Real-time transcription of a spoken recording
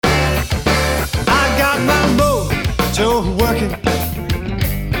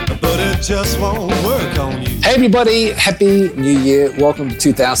just won't work on you. Hey everybody, Happy New Year. Welcome to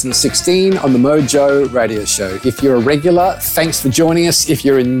 2016 on the Mojo Radio Show. If you're a regular, thanks for joining us. If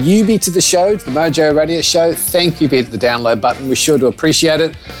you're a newbie to the show, to the Mojo Radio Show, thank you for hitting the download button. We're sure to appreciate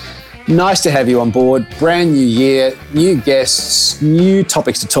it. Nice to have you on board. Brand new year, new guests, new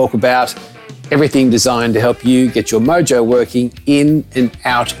topics to talk about. Everything designed to help you get your mojo working in and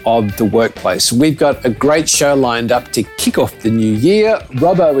out of the workplace. We've got a great show lined up to kick off the new year.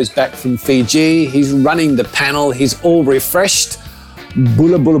 Robbo is back from Fiji. He's running the panel. He's all refreshed.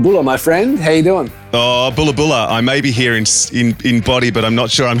 Bula bula bula, my friend. How you doing? Oh, bula bula. I may be here in body, but I'm not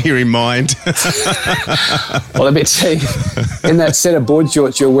sure I'm here in mind. Well, let me tell you, in that set of board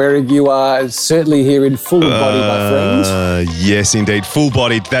shorts you're wearing, you are certainly here in full body, my friend. Yes, indeed. Full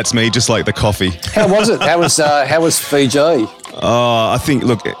bodied. That's me, just like the coffee. How was it? How was Fiji? I think,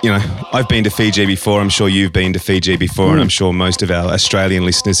 look, I've been to Fiji before. I'm sure you've been to Fiji before, and I'm sure most of our Australian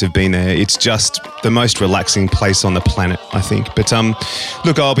listeners have been there. It's just the most relaxing place on the planet, I think. But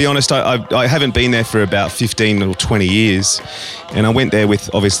look, I'll be honest, I haven't been there for about 15 or 20 years, and I went there with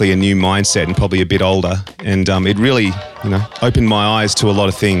obviously a new mindset and probably a bit older, and it really, opened my eyes to a lot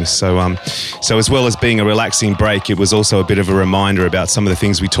of things. So as well as being a relaxing break, it was also a bit of a reminder about some of the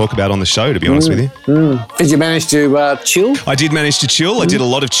things we talk about on the show, to be honest with you. Did you manage to chill? I did manage to chill. I did a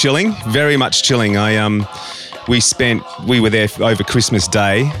lot of chilling, very much chilling. We were there over Christmas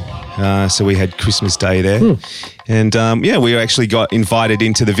Day. So we had Christmas Day there. And we actually got invited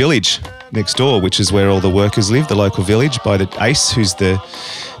into the village next door, which is where all the workers live, the local village, by the Ace, who's the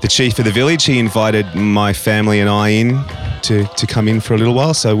chief of the village. He invited my family and I in to come in for a little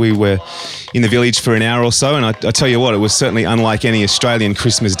while. So we were in the village for an hour or so. And I tell you what, it was certainly unlike any Australian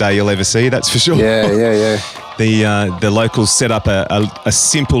Christmas Day you'll ever see, that's for sure. Yeah. The locals set up a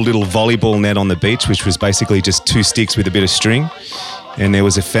simple little volleyball net on the beach, which was basically just two sticks with a bit of string. And there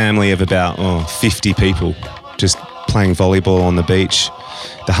was a family of about 50 people just playing volleyball on the beach,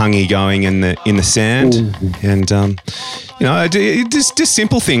 the hungy going in the sand. And, just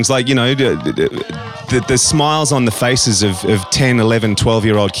simple things like, the smiles on the faces of 10, 11,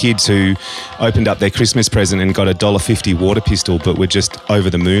 12-year-old kids who opened up their Christmas present and got a $1.50 water pistol, but were just over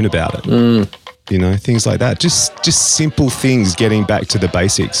the moon about it. Things like that. Just simple things, getting back to the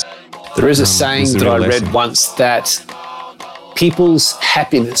basics. There is a saying that I read once that people's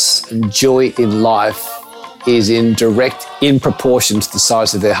happiness and joy in life is in proportion to the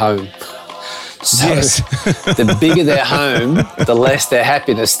size of their home. So yes. The bigger their home, the less their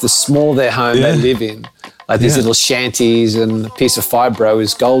happiness, the smaller their home they live in. Like these little shanties and a piece of fibro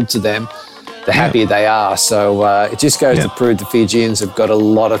is gold to them, the happier they are. So it just goes to prove the Fijians have got a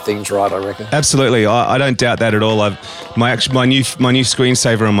lot of things right, I reckon. Absolutely. I don't doubt that at all. My new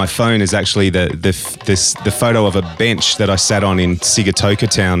screensaver on my phone is actually the photo of a bench that I sat on in Sigatoka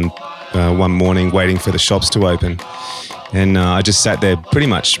town one morning waiting for the shops to open. And I just sat there pretty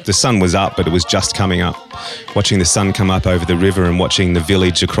much, the sun was up, but it was just coming up, watching the sun come up over the river and watching the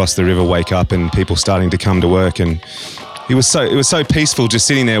village across the river wake up and people starting to come to work. And it was so peaceful just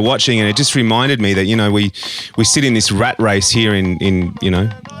sitting there watching, and it just reminded me that, we sit in this rat race here in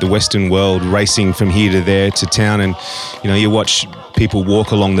the Western world, racing from here to there to town, and, you watch people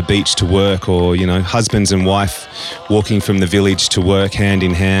walk along the beach to work, or, husbands and wife walking from the village to work hand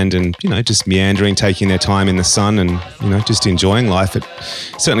in hand and, just meandering, taking their time in the sun and, just enjoying life. It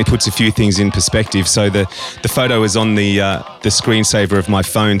certainly puts a few things in perspective. So the photo is on the screensaver of my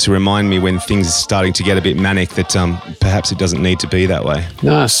phone to remind me when things are starting to get a bit manic that perhaps it doesn't need to be that way.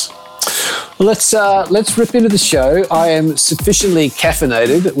 Nice. Well, let's rip into the show. I am sufficiently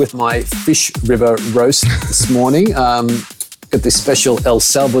caffeinated with my Fish River roast this morning. Got this special El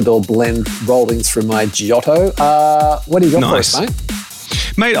Salvador blend rolling through my Giotto. What do you got for us, mate?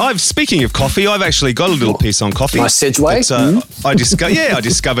 Mate, speaking of coffee, I've actually got a little piece on coffee. Nice segue. I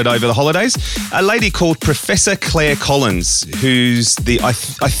discovered over the holidays. A lady called Professor Claire Collins, who's I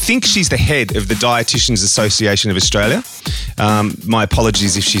think she's the head of the Dietitians Association of Australia. My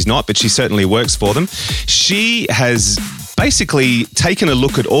apologies if she's not, but she certainly works for them. She has basically taken a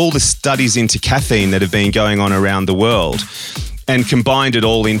look at all the studies into caffeine that have been going on around the world and combined it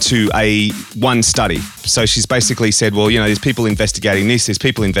all into one study. So she's basically said, well, there's people investigating this, there's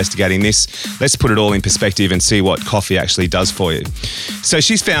people investigating this. Let's put it all in perspective and see what coffee actually does for you. So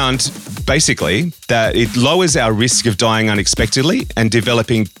she's found basically that it lowers our risk of dying unexpectedly and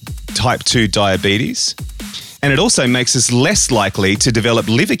developing type 2 diabetes. And it also makes us less likely to develop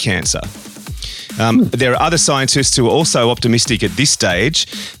liver cancer. There are other scientists who are also optimistic at this stage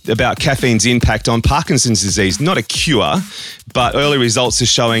about caffeine's impact on Parkinson's disease. Not a cure, but early results are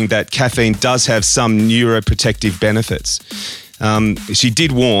showing that caffeine does have some neuroprotective benefits. She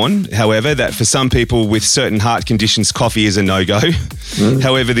did warn, however, that for some people with certain heart conditions, coffee is a no-go.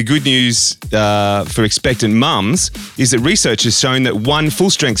 However, the good news for expectant mums is that research has shown that one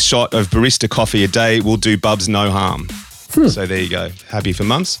full-strength shot of barista coffee a day will do bubs no harm. So there you go. Happy for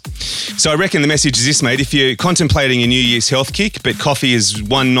mums. So I reckon the message is this, mate. If you're contemplating a New Year's health kick, but coffee is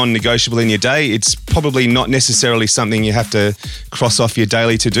one non-negotiable in your day, it's probably not necessarily something you have to cross off your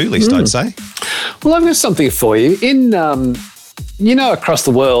daily to-do list, I'd say. Well, I've got something for you. Across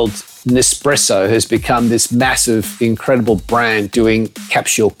the world, Nespresso has become this massive, incredible brand doing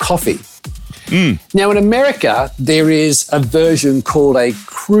capsule coffee. Now, in America, there is a version called a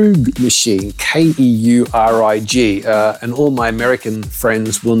Krug machine, Keurig, and all my American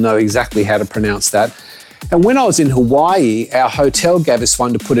friends will know exactly how to pronounce that. And when I was in Hawaii, our hotel gave us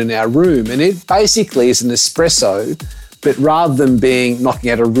one to put in our room, and it basically is an espresso, but rather than knocking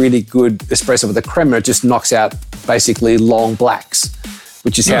out a really good espresso with a crema, it just knocks out basically long blacks,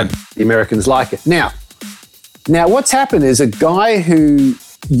 which is how the Americans like it. Now, what's happened is a guy who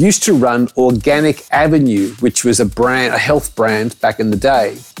used to run Organic Avenue, which was a health brand back in the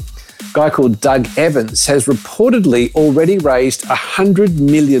day. A guy called Doug Evans has reportedly already raised $100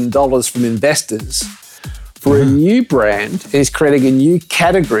 million from investors for a new brand, and he's creating a new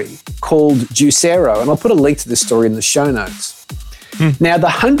category called Juicero. And I'll put a link to this story in the show notes. Now, the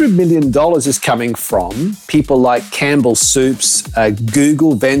 $100 million is coming from people like Campbell Soups,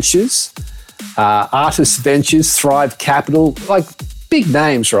 Google Ventures, Artist Ventures, Thrive Capital, like big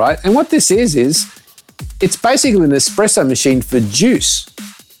names, right? And what this is it's basically an espresso machine for juice.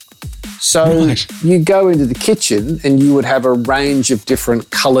 So you go into the kitchen and you would have a range of different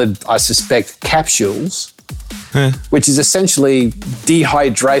coloured, I suspect, capsules, which is essentially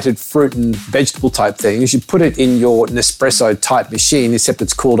dehydrated fruit and vegetable type things. You put it in your Nespresso type machine, except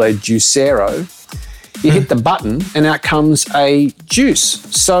it's called a Juicero. You hit the button and out comes a juice.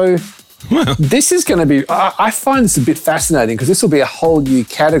 So this is going to be, I find this a bit fascinating because this will be a whole new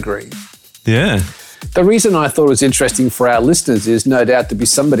category. Yeah. The reason I thought it was interesting for our listeners is no doubt there'll be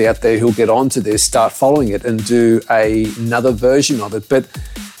somebody out there who'll get onto this, start following it and do another version of it. But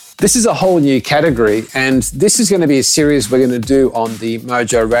this is a whole new category, and this is going to be a series we're going to do on the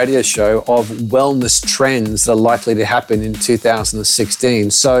Mojo Radio Show of wellness trends that are likely to happen in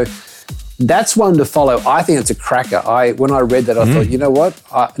 2016. So that's one to follow. I think it's a cracker. When I read that, I thought, you know what?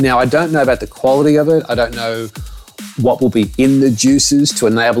 Now, I don't know about the quality of it. I don't know what will be in the juices to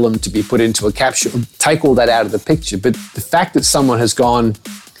enable them to be put into a capsule. Take all that out of the picture. But the fact that someone has gone,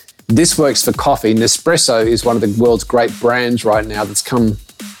 this works for coffee. Nespresso is one of the world's great brands right now that's come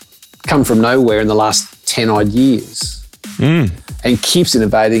from nowhere in the last 10 odd years and keeps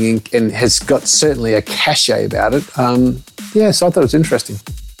innovating and has got certainly a cachet about it. So I thought it was interesting.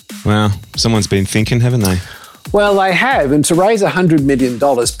 Wow. Someone's been thinking, haven't they? Well, they have. And to raise $100 million,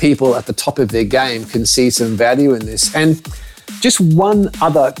 people at the top of their game can see some value in this. And just one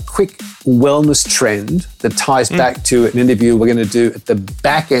other quick wellness trend that ties back to an interview we're going to do at the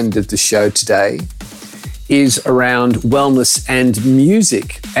back end of the show today is around wellness and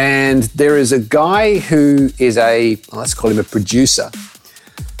music. And there is a guy who is let's call him a producer,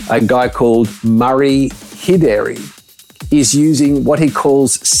 a guy called Murray Hidary. Is using what he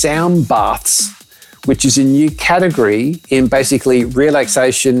calls sound baths, which is a new category in basically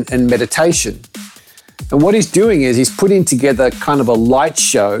relaxation and meditation. And what he's doing is he's putting together kind of a light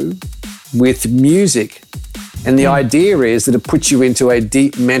show with music. And the idea is that it puts you into a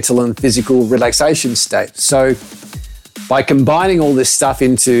deep mental and physical relaxation state. So by combining all this stuff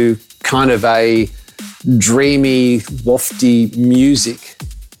into kind of a dreamy, wafty music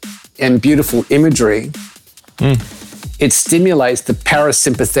and beautiful imagery, it stimulates the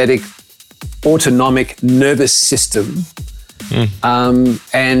parasympathetic autonomic nervous system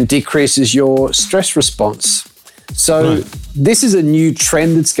and decreases your stress response. So this is a new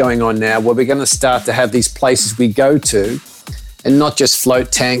trend that's going on now where we're going to start to have these places we go to and not just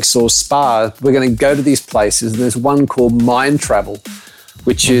float tanks or spa. We're going to go to these places, and there's one called Mind Travel,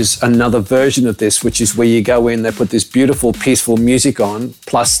 which is another version of this, which is where you go in, they put this beautiful, peaceful music on,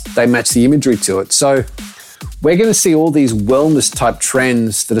 plus they match the imagery to it. So we're going to see all these wellness type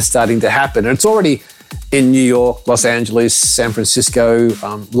trends that are starting to happen. And it's already in New York, Los Angeles, San Francisco,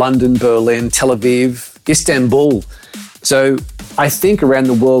 London, Berlin, Tel Aviv, Istanbul. So I think around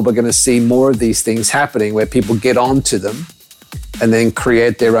the world, we're going to see more of these things happening where people get onto them and then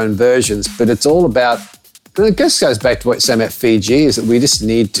create their own versions. But it's all about, and I guess it goes back to what you're saying about Fiji, is that we just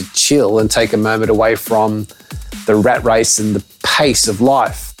need to chill and take a moment away from the rat race and the pace of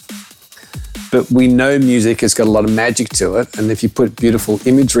life. but we know music has got a lot of magic to it. And if you put beautiful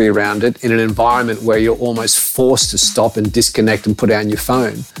imagery around it in an environment where you're almost forced to stop and disconnect and put down your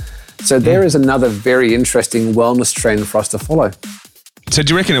phone. So there is another very interesting wellness trend for us to follow. So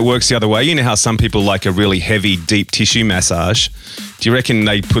do you reckon it works the other way? You know how some people like a really heavy, deep tissue massage? Do you reckon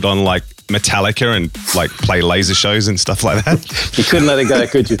they put on like Metallica and like play laser shows and stuff like that? You couldn't let it go,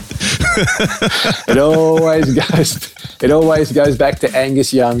 could you? It always goes back to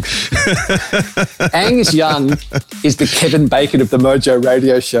Angus Young. Angus Young is the Kevin Bacon of the Mojo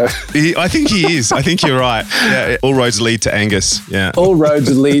radio show. I think he is. I think you're right. Yeah, all roads lead to Angus. Yeah. All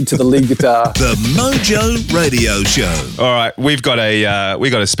roads lead to the lead guitar. The Mojo Radio Show. All right, we've got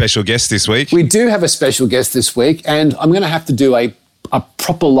a special guest this week. We do have a special guest this week, and I'm going to have to do a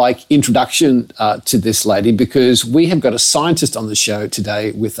proper introduction to this lady, because we have got a scientist on the show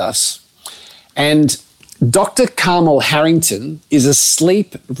today with us. And Dr. Carmel Harrington is a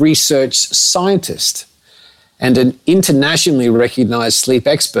sleep research scientist and an internationally recognized sleep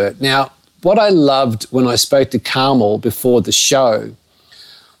expert. Now, what I loved when I spoke to Carmel before the show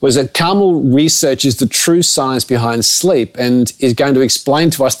was that Carmel researches the true science behind sleep and is going to explain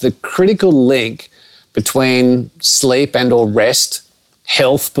to us the critical link between sleep and or rest,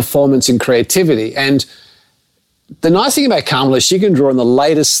 health, performance, and creativity. And the nice thing about Carmel is she can draw on the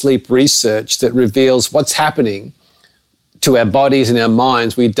latest sleep research that reveals what's happening to our bodies and our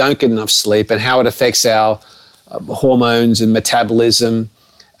minds when we don't get enough sleep and how it affects our hormones and metabolism,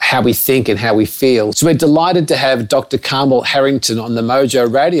 how we think and how we feel. So we're delighted to have Dr. Carmel Harrington on the Mojo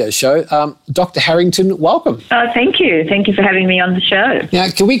radio show. Dr. Harrington, welcome. Thank you. Thank you for having me on the show. Now,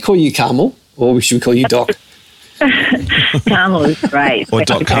 can we call you Carmel, or should we call you Doc? Carmel is great. Or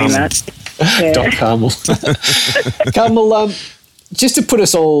Doc Carmel. Yeah. Doc Carmel. Carmel, just to put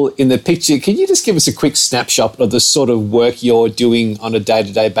us all in the picture, can you just give us a quick snapshot of the sort of work you're doing on a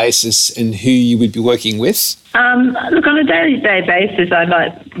day-to-day basis and who you would be working with? Look, on a day-to-day basis,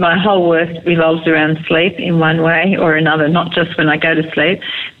 my whole work revolves around sleep in one way or another, not just when I go to sleep.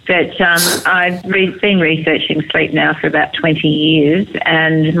 But I've been researching sleep now for about 20 years,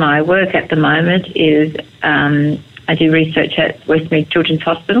 and my work at the moment is I do research at Westmead Children's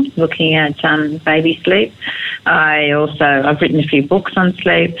Hospital looking at baby sleep. I've written a few books on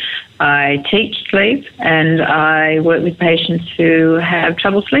sleep. I teach sleep, and I work with patients who have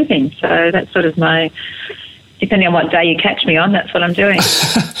trouble sleeping. So that's sort of depending on what day you catch me on, that's what I'm doing.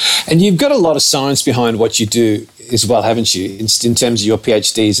 And you've got a lot of science behind what you do as well, haven't you, in terms of your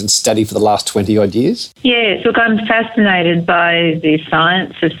PhDs and study for the last 20-odd years? Yes, look, I'm fascinated by the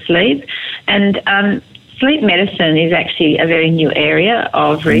science of sleep, and sleep medicine is actually a very new area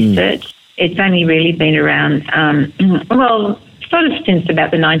of research. It's only really been around, sort of since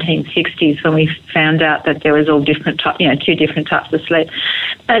about the 1960s, when we found out that there was all different two different types of sleep.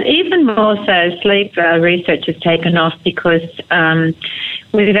 But even more so, sleep research has taken off because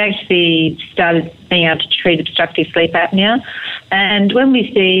we've actually started being able to treat obstructive sleep apnea. And when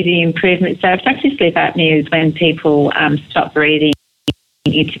we see the improvement, so obstructive sleep apnea is when people stop breathing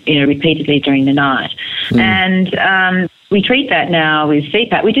repeatedly during the night. And we treat that now with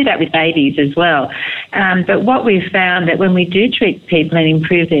CPAP. We do that with babies as well. But what we've found that when we do treat people and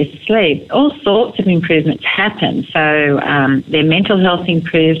improve their sleep, all sorts of improvements happen. So their mental health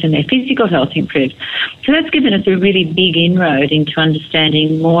improves and their physical health improves. So that's given us a really big inroad into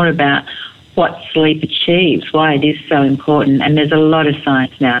understanding more about what sleep achieves, why it is so important, and there's a lot of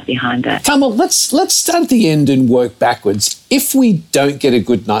science now behind that. Carmel, let's start at the end and work backwards. If we don't get a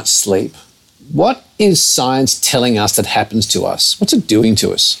good night's sleep, what is science telling us that happens to us? What's it doing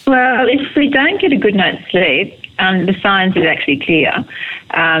to us? Well, if we don't get a good night's sleep, the science is actually clear.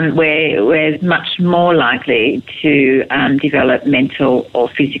 We're much more likely to develop mental or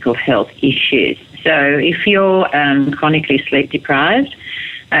physical health issues. So if you're chronically sleep deprived,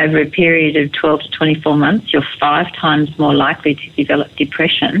 over a period of 12 to 24 months, you're 5 times more likely to develop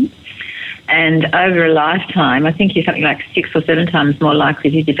depression. And over a lifetime, I think you're something like 6 or 7 times more likely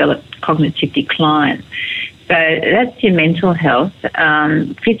to develop cognitive decline. So that's your mental health.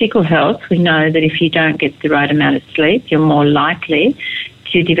 Physical health, we know that if you don't get the right amount of sleep, you're more likely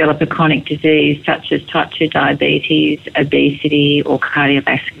to develop a chronic disease such as type 2 diabetes, obesity, or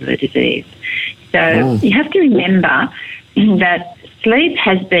cardiovascular disease. So you have to remember that sleep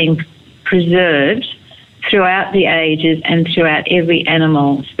has been preserved throughout the ages and throughout every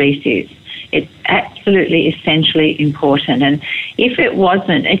animal species. It's absolutely essentially important. And if it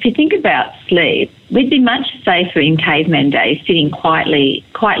wasn't, if you think about sleep, we'd be much safer in caveman days sitting quietly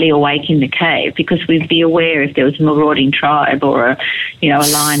awake in the cave, because we'd be aware if there was a marauding tribe or a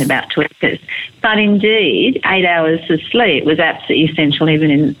lion about to eat us. But indeed, 8 hours of sleep was absolutely essential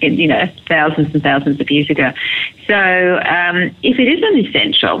even in thousands and thousands of years ago. So if it isn't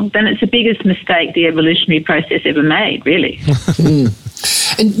essential, then it's the biggest mistake the evolutionary process ever made, really.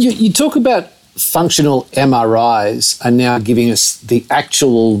 And you talk about functional MRIs are now giving us the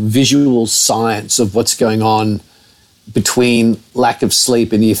actual visual science of what's going on between lack of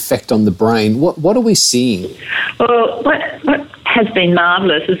sleep and the effect on the brain. What are we seeing? Well, what has been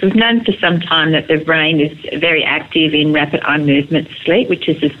marvellous is we've known for some time that the brain is very active in rapid eye movement sleep, which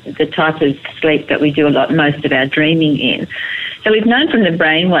is the type of sleep that we do most of our dreaming in. So we've known from the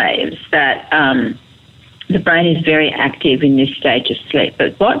brain waves that the brain is very active in this stage of sleep.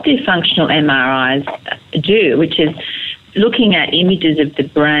 But what do functional MRIs do, which is looking at images of the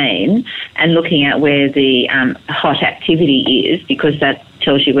brain and looking at where the hot activity is, because that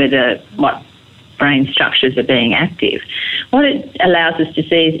tells you what brain structures are being active. What it allows us to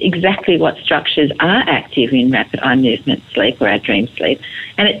see is exactly what structures are active in rapid eye movement sleep or our dream sleep.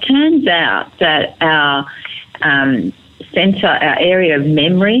 And it turns out that our center, our area of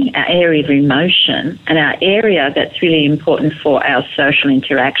memory, our area of emotion, and our area that's really important for our social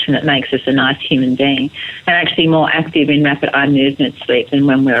interaction that makes us a nice human being are actually more active in rapid eye movement sleep than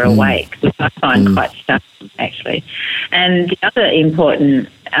when we're awake, which I find quite stunning, actually. And the other important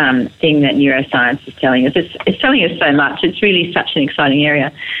thing that neuroscience is telling us, it's telling us so much, it's really such an exciting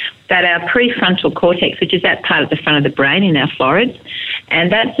area, that our prefrontal cortex, which is that part of the front of the brain in our foreheads,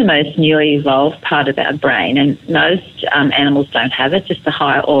 and that's the most newly evolved part of our brain, and most animals don't have it, just the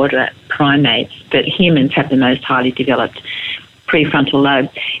higher order primates, but humans have the most highly developed prefrontal lobe.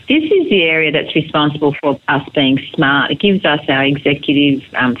 This is the area that's responsible for us being smart. It gives us our executive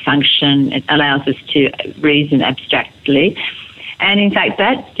function. It allows us to reason abstractly. And in fact,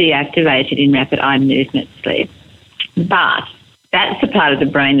 that's deactivated in rapid eye movement sleep. But that's the part of the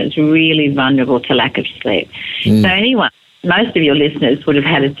brain that's really vulnerable to lack of sleep. So most of your listeners would have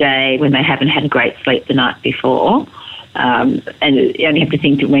had a day when they haven't had great sleep the night before. And you only have to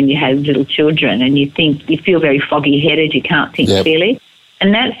think that when you have little children and you feel very foggy-headed, you can't think clearly.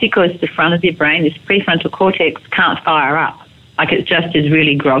 And that's because the front of your brain, this prefrontal cortex, can't fire up. Like it just is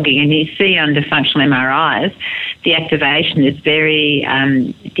really groggy. And you see under functional MRIs, the activation is very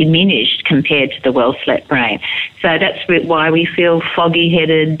diminished compared to the well-slept brain. So that's why we feel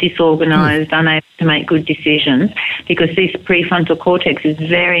foggy-headed, disorganised, unable to make good decisions, because this prefrontal cortex is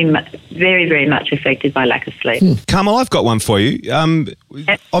very, very much affected by lack of sleep. Carmel, I've got one for you.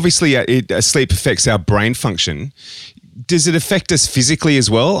 Obviously, sleep affects our brain function. Does it affect us physically as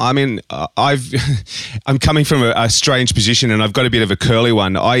well? I mean, I'm coming from a strange position, and I've got a bit of a curly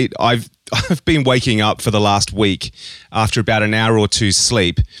one. I've been waking up for the last week after about an hour or two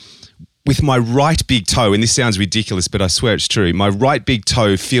sleep with my right big toe, and this sounds ridiculous, but I swear it's true, my right big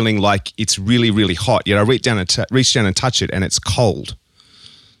toe feeling like it's really, really hot, yet I reach down and touch it, and it's cold.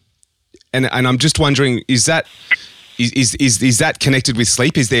 And I'm just wondering, is that connected with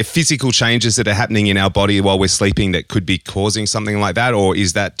sleep? Is there physical changes that are happening in our body while we're sleeping that could be causing something like that, or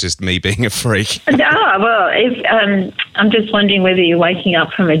is that just me being a freak? I'm just wondering whether you're waking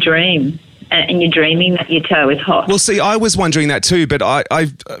up from a dream and you're dreaming that your toe is hot. Well, see, I was wondering that too, but I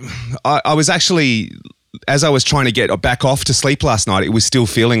was actually, as I was trying to get back off to sleep last night, it was still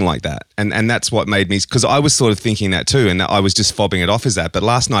feeling like that. And that's what made me, because I was sort of thinking that too, and I was just fobbing it off as that. But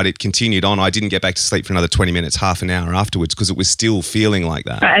last night it continued on. I didn't get back to sleep for another 20 minutes, half an hour afterwards, because it was still feling like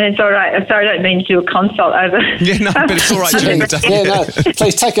that. And it's all right. I'm sorry, I don't mean to do a consult over. Yeah, no, but it's all right during the day. Yeah, no,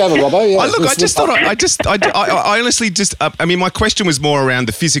 please take over, Robbo. Yeah, I honestly just, I mean, my question was more around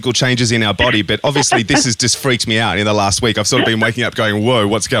the physical changes in our body, but obviously this has just freaked me out in the last week. I've sort of been waking up going, whoa,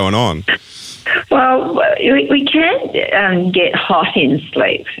 what's going on? Well, we can get hot in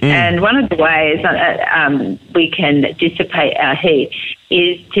sleep, and one of the ways we can dissipate our heat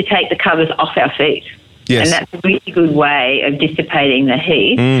is to take the covers off our feet. Yes. And that's a really good way of dissipating the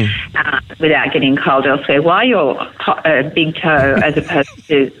heat without getting cold elsewhere. Why your big toe, as opposed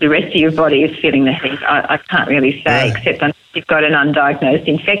to the rest of your body, is feeling the heat, I can't really say, except you've got an undiagnosed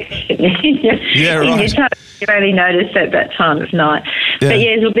infection in your toe. You only notice at that time of night. Yeah. But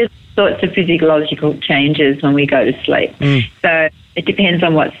yeah, there's sorts of physiological changes when we go to sleep. So it depends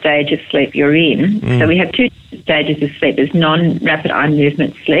on what stage of sleep you're in. So we have two stages of sleep. There's non-rapid eye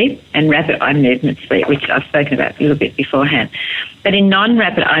movement sleep and rapid eye movement sleep, which I've spoken about a little bit beforehand. But in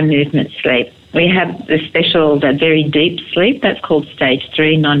non-rapid eye movement sleep, we have the very deep sleep. That's called stage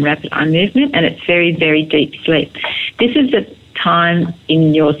 3, non-rapid eye movement, and it's very, very deep sleep. This is the time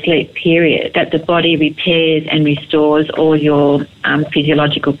in your sleep period that the body repairs and restores all your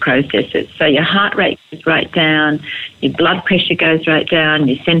physiological processes. So your heart rate goes right down, your blood pressure goes right down,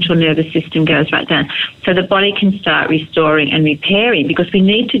 your central nervous system goes right down. So the body can start restoring and repairing, because we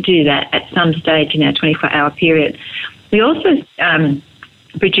need to do that at some stage in our 24-hour period. We also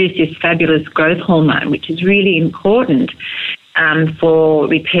produce this fabulous growth hormone, which is really important for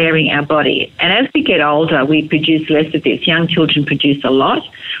repairing our body. And as we get older, we produce less of this. Young children produce a lot.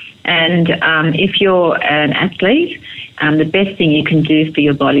 And if you're an athlete, the best thing you can do for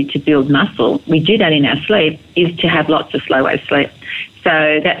your body to build muscle, we do that in our sleep, is to have lots of slow-wave sleep.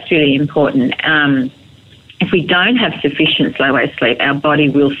 So that's really important. If we don't have sufficient slow-wave sleep, our body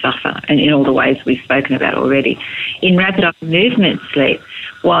will suffer, and in all the ways we've spoken about already. In rapid eye movement sleep,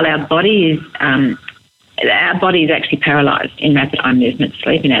 while our body is actually paralysed in rapid eye movement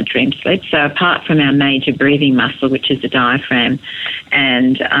sleep, in our dream sleep. So apart from our major breathing muscle, which is the diaphragm,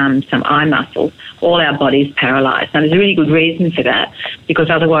 and some eye muscles, all our body is paralysed. Now, there's a really good reason for that, because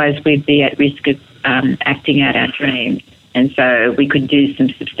otherwise we'd be at risk of acting out our dreams. And so we could do some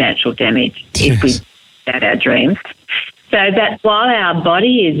substantial damage if we out our dreams. So that while our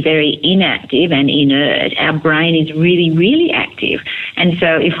body is very inactive and inert, our brain is really, really active. And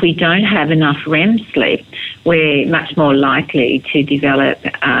so if we don't have enough REM sleep, we're much more likely to develop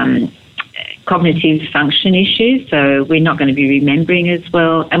cognitive function issues. So we're not going to be remembering as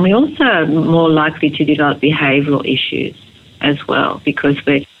well. And we're also more likely to develop behavioural issues as well, because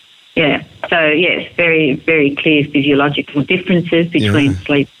So yes, very, very clear physiological differences between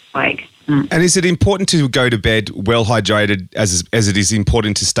sleep and wake. And is it important to go to bed well hydrated as it is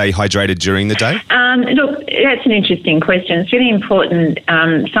important to stay hydrated during the day? Look, that's an interesting question. It's really important.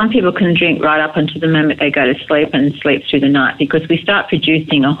 Some people can drink right up until the moment they go to sleep and sleep through the night, because we start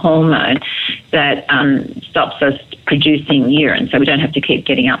producing a hormone that stops us producing urine, so we don't have to keep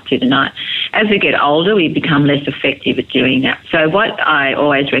getting up through the night. As we get older, we become less effective at doing that. So what I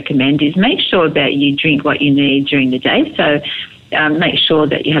always recommend is make sure that you drink what you need during the day. So make sure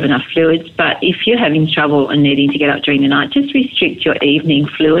that you have enough fluids. But if you're having trouble and needing to get up during the night, just restrict your evening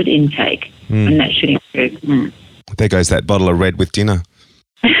fluid intake, and that should improve. There goes that bottle of red with dinner.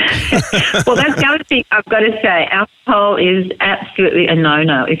 Well, that's the other thing I've got to say. Alcohol is absolutely a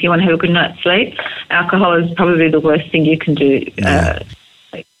no-no. If you want to have a good night's sleep, alcohol is probably the worst thing you can do.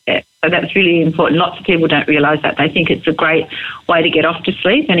 So that's really important. Lots of people don't realise that. They think it's a great way to get off to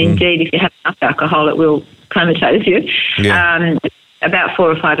sleep, and indeed, if you have enough alcohol, it will comatose you. About 4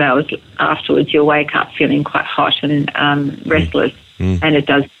 or 5 hours afterwards, you'll wake up feeling quite hot and restless, and it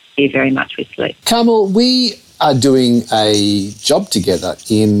does interfere very much with sleep. Carmel, we are doing a job together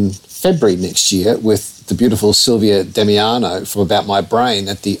in February next year with the beautiful Sylvia Damiano from About My Brain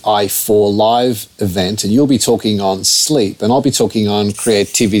at the I4 Live event, and you'll be talking on sleep, and I'll be talking on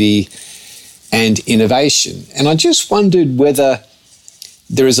creativity and innovation. And I just wondered whether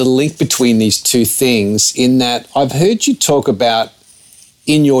there is a link between these two things, in that I've heard you talk about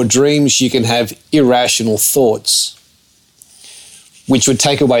in your dreams you can have irrational thoughts, which would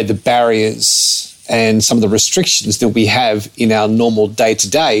take away the barriers and some of the restrictions that we have in our normal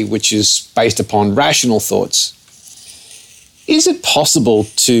day-to-day, which is based upon rational thoughts. Is it possible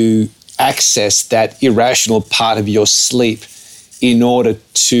to access that irrational part of your sleep in order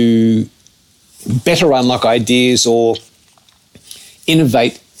to better unlock ideas or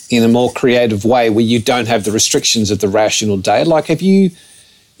innovate in a more creative way where you don't have the restrictions of the rational day? Like,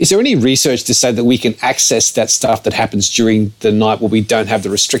 is there any research to say that we can access that stuff that happens during the night where we don't have the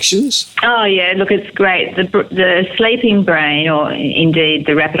restrictions? Oh, yeah, look, it's great. The sleeping brain, or indeed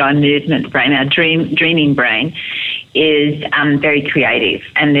the rapid eye movement brain, our dreaming brain, is very creative,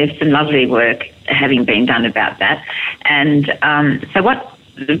 and there's some lovely work having been done about that. And so what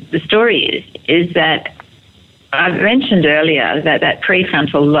the story is that I mentioned earlier that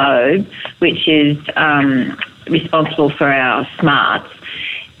prefrontal lobe, which is responsible for our smarts,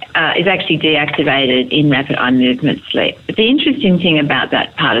 is actually deactivated in rapid eye movement sleep. But the interesting thing about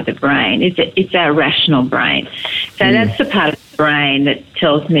that part of the brain is that it's our rational brain. So that's the part of the brain that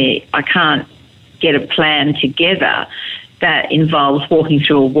tells me I can't get a plan together that involves walking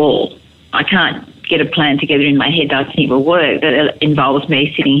through a wall. I can't get a plan together in my head that I think will work, that involves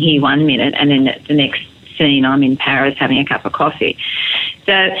me sitting here 1 minute and then the next scene I'm in Paris having a cup of coffee. So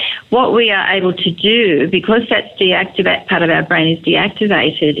So what we are able to do, because that's part of our brain is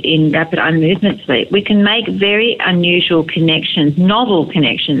deactivated in rapid eye movement sleep, we can make very unusual connections, novel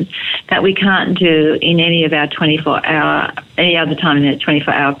connections that we can't do in any other time in a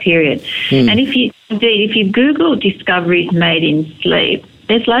 24-hour period. And if you Google discoveries made in sleep,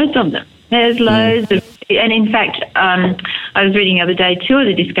 there's loads of them. There's loads of, and in fact, I was reading the other day, 2 of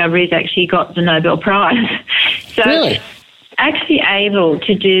the discoveries actually got the Nobel Prize. So really? Actually able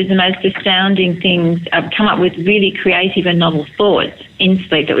to do the most astounding things, come up with really creative and novel thoughts in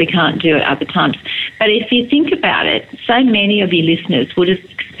sleep that we can't do at other times. But if you think about it, so many of your listeners would have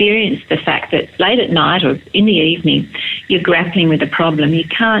experienced the fact that late at night or in the evening, you're grappling with a problem. You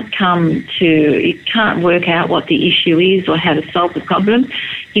can't work out what the issue is or how to solve the problem.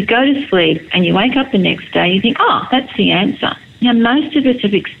 You go to sleep and you wake up the next day and you think, oh, that's the answer. Now, most of us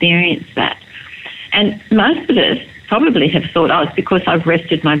have experienced that. And most of us probably have thought, oh, it's because I've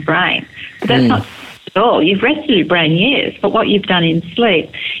rested my brain. But that's not at all. You've rested your brain, yes, but what you've done in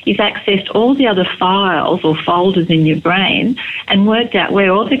sleep is accessed all the other files or folders in your brain and worked out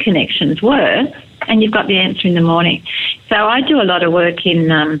where all the connections were, and you've got the answer in the morning. So I do a lot of work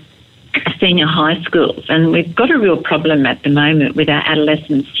in senior high schools, and we've got a real problem at the moment with our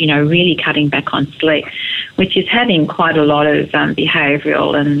adolescents, really cutting back on sleep, which is having quite a lot of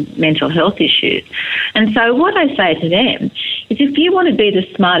behavioural and mental health issues. And so what I say to them is, if you want to be the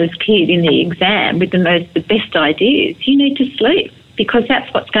smartest kid in the exam with the best ideas, you need to sleep, because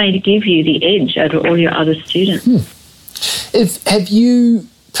that's what's going to give you the edge over all your other students. Have you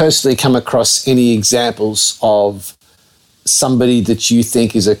personally come across any examples of somebody that you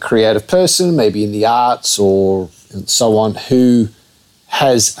think is a creative person, maybe in the arts or so on, who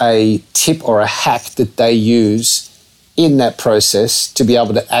has a tip or a hack that they use in that process to be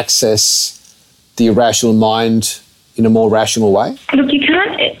able to access the irrational mind in a more rational way? Look, you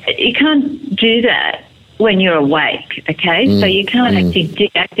can't do that when you're awake, okay? So you can't actually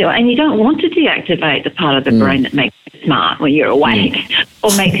deactivate, and you don't want to deactivate the part of the brain that makes you smart when you're awake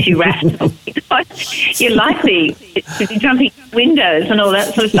or makes you rational, because you're likely to be jumping windows and all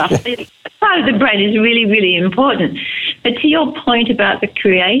that sort of stuff. Part of the brain is really, really important. But to your point about the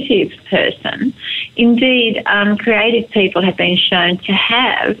creative person, indeed, creative people have been shown to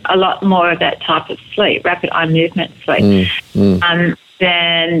have a lot more of that type of sleep, rapid eye movement sleep,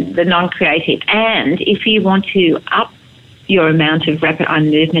 than the non-creative. And if you want to up your amount of rapid eye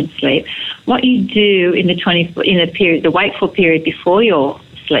movement sleep, what you do in the wakeful period before your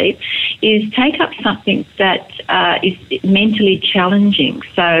sleep is take up something that is mentally challenging.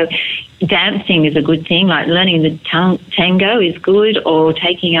 So dancing is a good thing, like learning the tango is good, or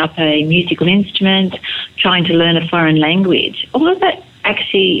taking up a musical instrument, trying to learn a foreign language. All of that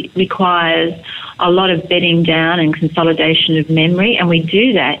actually requires a lot of bedding down and consolidation of memory, and we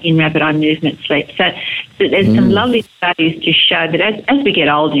do that in rapid eye movement sleep. So there's some lovely studies to show that as we get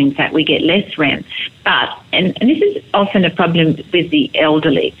older, in fact, we get less REM. And this is often a problem with the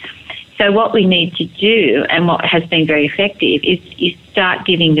elderly. So what we need to do, and what has been very effective, is you start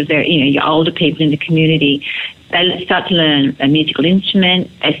giving your older people in the community, they start to learn a musical instrument,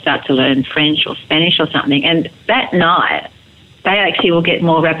 they start to learn French or Spanish or something, and that night they actually will get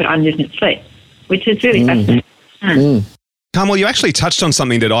more rapid eye movement sleep, which is really fascinating. Carmel, you actually touched on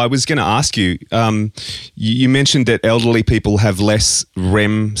something that I was going to ask you. You mentioned that elderly people have less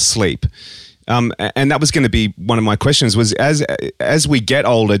REM sleep. And that was going to be one of my questions, was as we get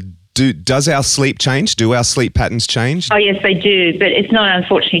older, does our sleep change? Do our sleep patterns change? Oh, yes, they do. But it's not,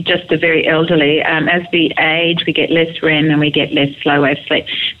 unfortunately, just the very elderly. As we age, we get less REM and we get less slow wave sleep.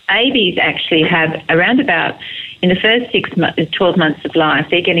 Babies actually have around about, in the first 12 months of life,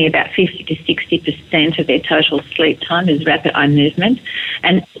 they're getting about 50 to 60% of their total sleep time is rapid eye movement.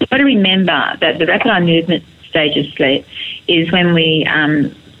 And you've got to remember that the rapid eye movement stage of sleep is when we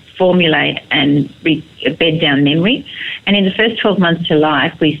formulate and bed down memory. And in the first 12 months of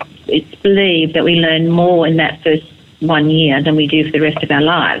life, it's believed that we learn more in that first 1 year than we do for the rest of our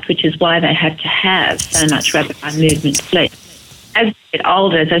lives, which is why they have to have so much rapid eye movement sleep. As we get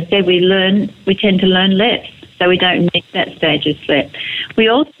older, as I said, we tend to learn less, so we don't need that stage of sleep. We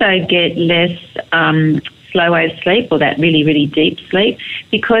also get less slow wave sleep, or that really, really deep sleep,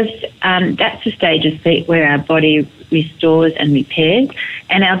 because that's the stage of sleep where our body restores and repairs.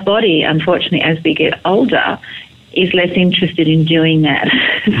 And our body, unfortunately, as we get older, is less interested in doing that.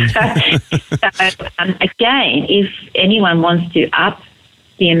 So again, if anyone wants to up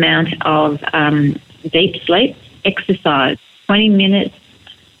the amount of deep sleep, exercise, 20 minutes,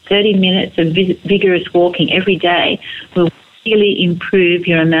 30 minutes of vigorous walking every day will really improve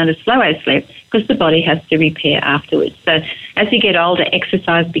your amount of slow wave sleep. because the body has to repair afterwards. So as you get older,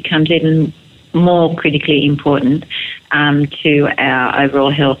 exercise becomes even more critically important to our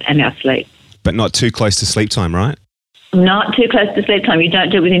overall health and our sleep. But not too close to sleep time, right? Not too close to sleep time. You don't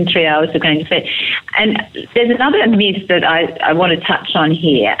do it within 3 hours of going to sleep. And there's another myth that I want to touch on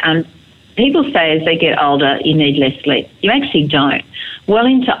here. People say as they get older, you need less sleep. You actually don't. Well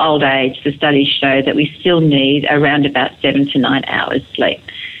into old age, the studies show that we still need around about 7 to 9 hours sleep.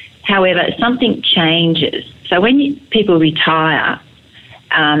 However, something changes. So when people retire,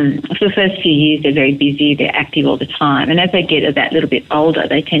 for the first few years, they're very busy, they're active all the time. And as they get that little bit older,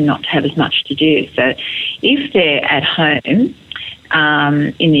 they tend not to have as much to do. So if they're at home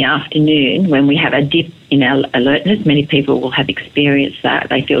in the afternoon, when we have a dip in our alertness, many people will have experienced that.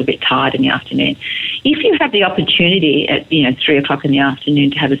 They feel a bit tired in the afternoon. If you have the opportunity at 3 o'clock in the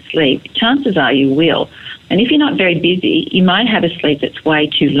afternoon to have a sleep, chances are you will. And if you're not very busy, you might have a sleep that's way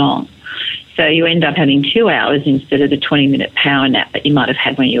too long. So you end up having 2 hours instead of the 20-minute power nap that you might have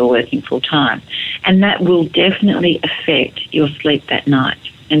had when you were working full-time. And that will definitely affect your sleep that night.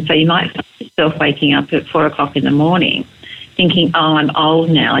 And so you might find yourself waking up at 4 o'clock in the morning thinking, oh, I'm old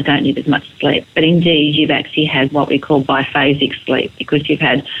now, I don't need as much sleep. But indeed, you've actually had what we call biphasic sleep because you've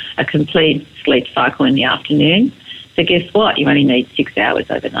had a complete sleep cycle in the afternoon. So guess what? You only need 6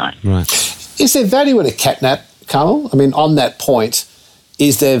 hours overnight. Right. Is there value in a cat nap, Carmel? I mean, on that point,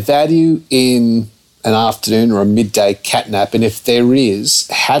 is there value in an afternoon or a midday cat nap? And if there is,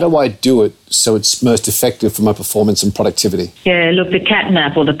 how do I do it so it's most effective for my performance and productivity? Yeah, look, the cat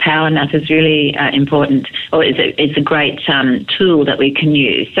nap or the power nap is really important, or it's a great tool that we can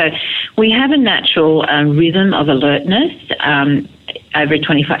use. So we have a natural rhythm of alertness over a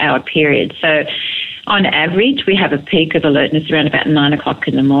 24-hour period. So on average, we have a peak of alertness around about 9 o'clock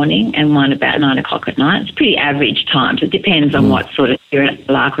in the morning and one about 9 o'clock at night. It's pretty average times. It depends on what sort of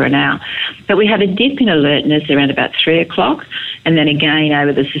lark or an owl. But we have a dip in alertness around about 3 o'clock and then again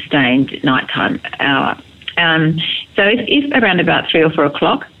over the sustained nighttime hour. So if around about 3 or 4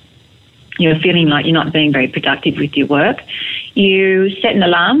 o'clock, you're feeling like you're not being very productive with your work, you set an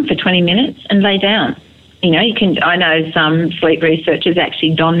alarm for 20 minutes and lay down. I know some sleep researchers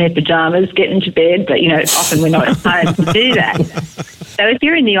actually don their pajamas, get into bed, but, often we're not at home to do that. So if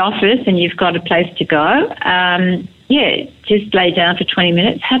you're in the office and you've got a place to go, just lay down for 20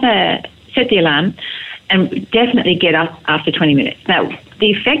 minutes, set the alarm, and definitely get up after 20 minutes. Now, the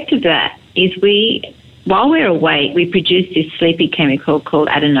effect of that is while we're awake, we produce this sleepy chemical called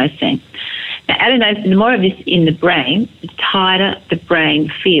adenosine. Now, adenosine, the more of this in the brain, the tighter the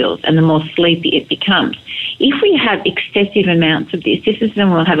brain feels and the more sleepy it becomes. If we have excessive amounts of this is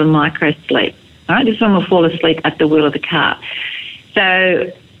when we'll have a micro sleep. All right, this is when we'll fall asleep at the wheel of the car.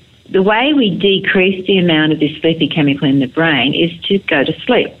 So the way we decrease the amount of this sleepy chemical in the brain is to go to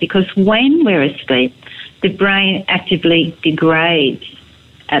sleep, because when we're asleep, the brain actively degrades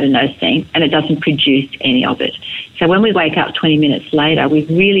adenosine and it doesn't produce any of it. So when we wake up 20 minutes later, we've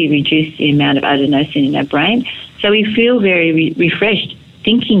really reduced the amount of adenosine in our brain. So we feel very refreshed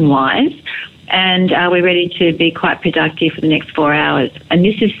thinking-wise, and we're ready to be quite productive for the next 4 hours. And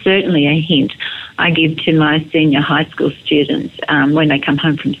this is certainly a hint I give to my senior high school students when they come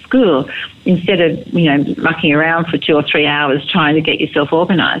home from school. Instead of mucking around for 2 or 3 hours trying to get yourself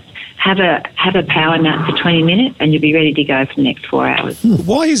organised, have a power nap for 20 minutes and you'll be ready to go for the next 4 hours.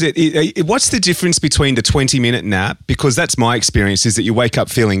 Why is it? What's the difference between the 20-minute nap? Because that's my experience, is that you wake up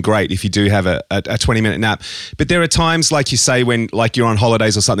feeling great if you do have a 20-minute nap. But there are times, like you say, when like you're on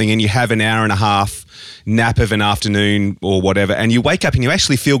holidays or something and you have an hour and a half nap of an afternoon or whatever, and you wake up and you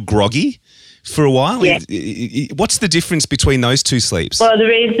actually feel groggy for a while? Yeah. What's the difference between those two sleeps? Well, the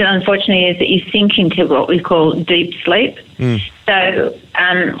reason, unfortunately, is that you sink into what we call deep sleep. So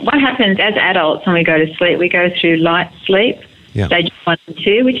what happens as adults when we go to sleep, we go through light sleep, stage 1 and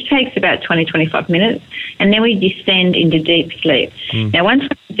 2, which takes about 20, 25 minutes, and then we descend into deep sleep. Now, once we're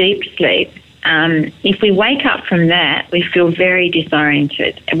in deep sleep, if we wake up from that, we feel very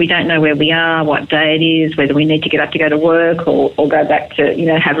disoriented and we don't know where we are, what day it is, whether we need to get up to go to work or go back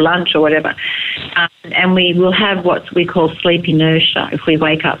to, have lunch or whatever. And we will have what we call sleep inertia if we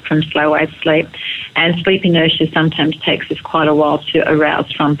wake up from slow wave sleep. And sleep inertia sometimes takes us quite a while to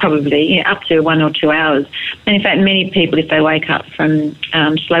arouse from, probably up to 1 or 2 hours. And in fact, many people, if they wake up from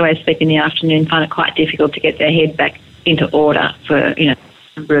slow wave sleep in the afternoon, find it quite difficult to get their head back into order for,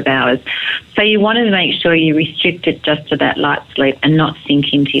 number of hours. So you want to make sure you restrict it just to that light sleep and not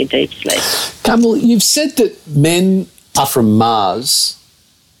sink into your deep sleep. Carmel, you've said that men are from Mars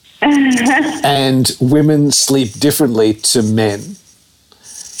and women sleep differently to men.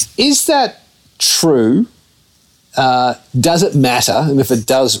 Is that true? Does it matter? And if it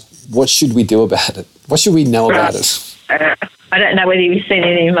does, what should we do about it? What should we know about it? I don't know whether you've seen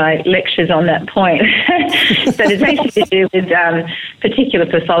any of my lectures on that point, but it's actually to do with particular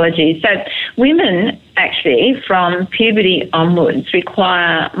pathology. So women actually from puberty onwards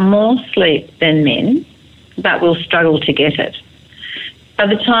require more sleep than men, but will struggle to get it. By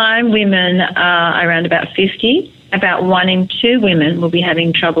the time women are around about 50, about 1 in 2 women will be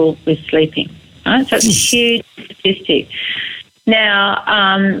having trouble with sleeping. Right? So it's a huge statistic. Now,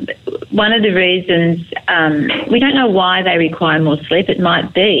 one of the reasons, we don't know why they require more sleep. It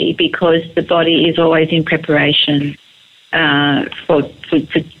might be because the body is always in preparation for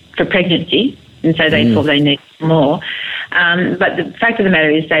pregnancy, and so therefore they need more. But the fact of the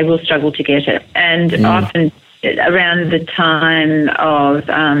matter is they will struggle to get it. And often around the time of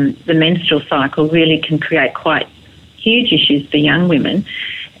the menstrual cycle really can create quite huge issues for young women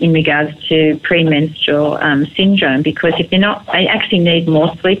in regards to premenstrual syndrome, because if they're not, they actually need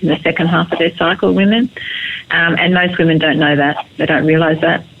more sleep in the second half of their cycle, women, and most women don't know that, they don't realise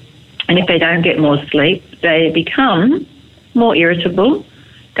that. And if they don't get more sleep, they become more irritable,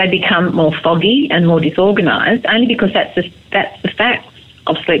 they become more foggy and more disorganised, only because that's the fact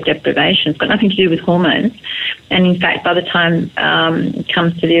of sleep deprivation. It's got nothing to do with hormones. And in fact, by the time it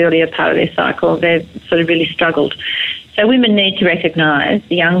comes to the earlier part of their cycle, they've sort of really struggled. So women need to recognise,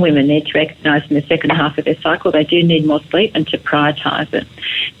 the young women need to recognise in the second half of their cycle they do need more sleep and to prioritise it.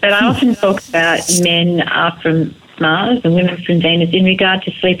 But I often talk about men are from Mars and women from Venus in regard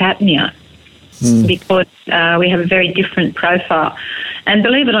to sleep apnea, because we have a very different profile. And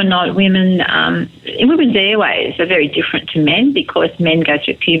believe it or not, women's airways are very different to men, because men go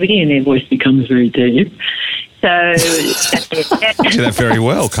through puberty and their voice becomes very deep. So do that very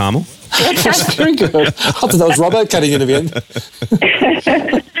well, Carmel. That's very good. I thought that was Robbo cutting in at the end.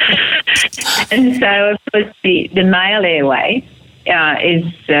 And so, of course, the male airway is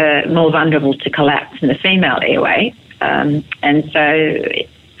more vulnerable to collapse than the female airway. And so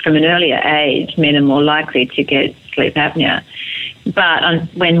from an earlier age, men are more likely to get sleep apnea. But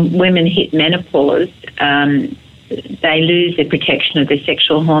when women hit menopause, they lose the protection of their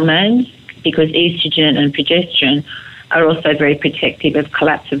sexual hormones, because estrogen and progesterone are also very protective of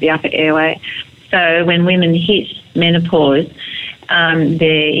collapse of the upper airway. So when women hit menopause,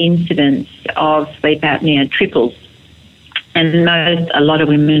 their incidence of sleep apnea triples. And a lot of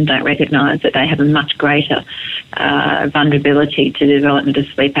women don't recognise that they have a much greater vulnerability to the development of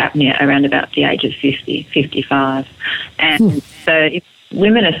sleep apnea around about the age of 50, 55. And so if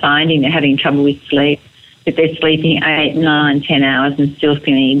women are finding they're having trouble with sleep, if they're sleeping 8, 9, 10 hours and still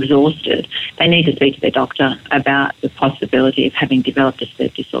feeling exhausted, they need to speak to their doctor about the possibility of having developed a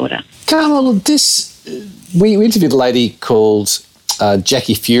sleep disorder. Carmel, we interviewed a lady called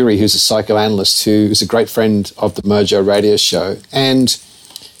Jackie Fury, who's a psychoanalyst who is a great friend of the Mojo radio show, and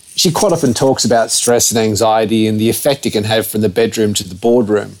she quite often talks about stress and anxiety and the effect it can have from the bedroom to the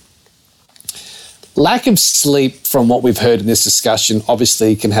boardroom. Lack of sleep, from what we've heard in this discussion,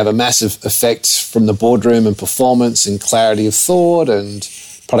 obviously can have a massive effect from the boardroom and performance and clarity of thought and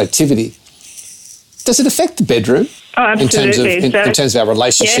productivity. Does it affect the bedroom? Oh, absolutely. In terms of our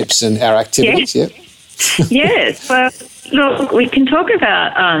relationships and our activities? Yeah. Yes. Well, look, we can talk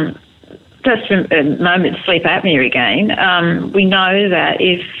about just for a moment sleep apnea again. We know that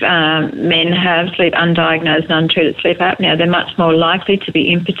if men have undiagnosed and untreated sleep apnea, they're much more likely to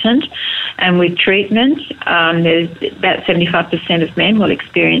be impotent. And with treatment, there's about 75% of men will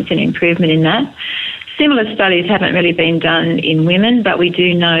experience an improvement in that. Similar studies haven't really been done in women, but we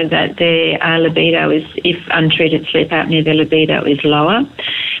do know that their libido is, if untreated sleep apnea, their libido is lower.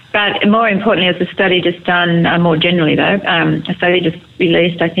 But more importantly, as a study just done, more generally though, a study just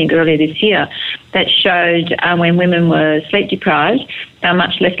released, I think, earlier this year, that showed when women were sleep deprived, they're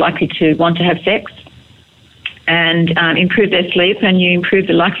much less likely to want to have sex and improve their sleep, and you improve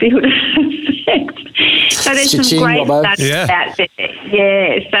the likelihood of sex. So there's some great studies out there.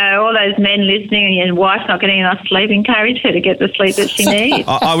 Yeah, so all those men listening and your wife's not getting enough sleep, encourage her to get the sleep that she needs.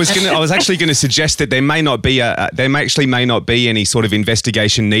 I was actually going to suggest that there may not be any sort of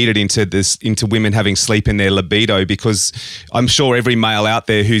investigation needed into women having sleep in their libido, because I'm sure every male out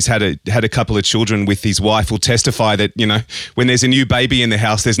there who's had a couple of children with his wife will testify that, you know, when there's a new baby in the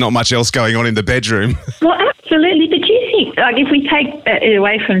house, there's not much else going on in the bedroom. Well, absolutely. But you think, like, if we take it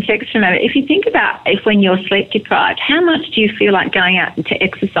away from sex for a moment, if you think about when you're sleep deprived, how much do you feel like going out to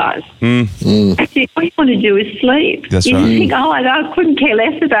exercise? Actually, all you want to do is sleep. That's you right. think, I couldn't care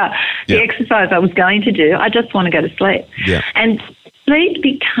less about the exercise I was going to do. I just want to go to sleep. Yeah. And sleep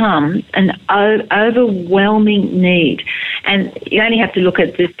becomes an overwhelming need. And you only have to look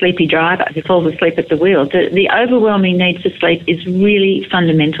at the sleepy driver who falls asleep at the wheel. The overwhelming need for sleep is really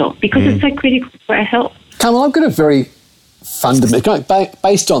fundamental because it's so critical for our health. Carmel, I've got a very fundamental,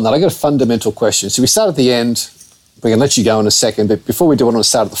 based on that, I've got a fundamental question. So we start at the end. We're going to let you go in a second, but before we do, I want to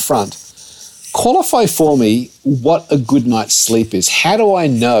start at the front. Qualify for me what a good night's sleep is. How do I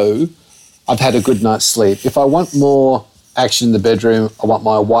know I've had a good night's sleep? If I want more action in the bedroom, I want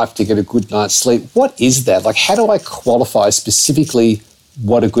my wife to get a good night's sleep. What is that? Like, how do I qualify specifically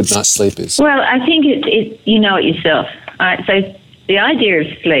what a good night's sleep is? Well, I think you know it yourself. All right, so the idea of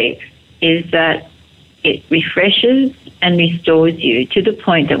sleep is that it refreshes and restores you to the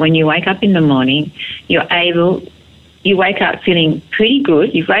point that when you wake up in the morning, you wake up feeling pretty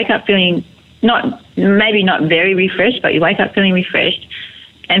good. You wake up feeling maybe not very refreshed, but you wake up feeling refreshed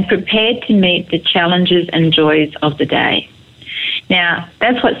and prepared to meet the challenges and joys of the day. Now,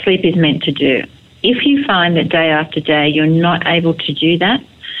 that's what sleep is meant to do. If you find that day after day you're not able to do that,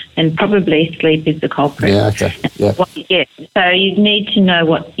 then probably sleep is the culprit. Yeah, okay. Yeah. So you need to know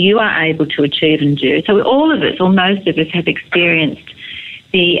what you are able to achieve and do. So all of us, or most of us, have experienced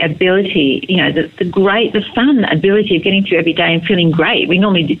the ability, the fun ability of getting through every day and feeling great. We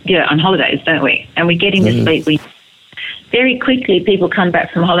normally do it on holidays, don't we? And we're getting the sleep. Very quickly, people come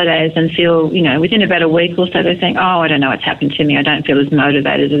back from holidays and feel, within about a week or so, they're saying, oh, I don't know what's happened to me. I don't feel as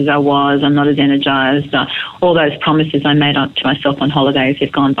motivated as I was. I'm not as energized. All those promises I made to myself on holidays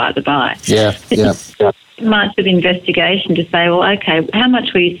have gone by the by. Yeah. Much of investigation to say, well, okay, how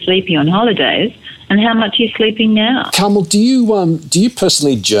much were you sleeping on holidays and how much are you sleeping now? Carmel, do you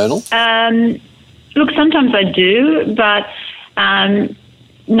personally journal? Look, sometimes I do, but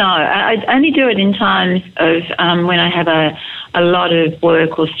no, I only do it in times of when I have a lot of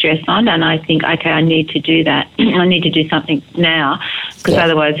work or stress on and I think, okay, I need to do that. I need to do something now because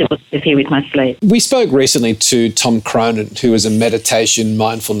otherwise it will interfere with my sleep. We spoke recently to Tom Cronin, who is a meditation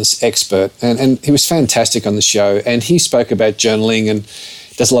mindfulness expert, and he was fantastic on the show. And he spoke about journaling and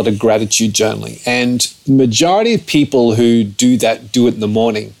does a lot of gratitude journaling. And the majority of people who do that do it in the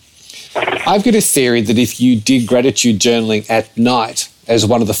morning. I've got a theory that if you did gratitude journaling at night as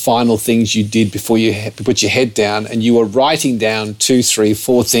one of the final things you did before you put your head down and you were writing down 2, 3,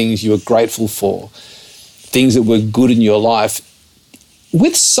 4 things you were grateful for, things that were good in your life,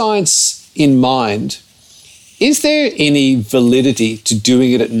 with science in mind, is there any validity to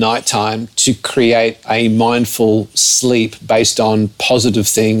doing it at nighttime to create a mindful sleep based on positive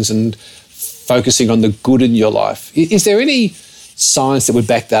things and focusing on the good in your life? Is there any science that would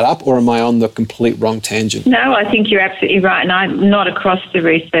back that up, or am I on the complete wrong tangent? No, I think you're absolutely right, and I'm not across the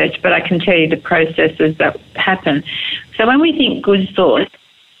research, but I can tell you the processes that happen. So when we think good thoughts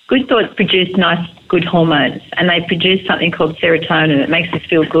produce nice, good hormones, and they produce something called serotonin that makes us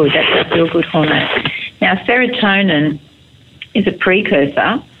feel good. That's a feel-good hormone. Now, serotonin is a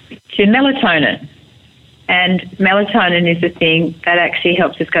precursor to melatonin. And melatonin is the thing that actually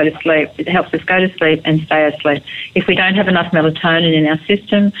helps us go to sleep. It helps us go to sleep and stay asleep. If we don't have enough melatonin in our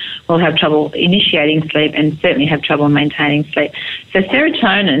system, we'll have trouble initiating sleep and certainly have trouble maintaining sleep. So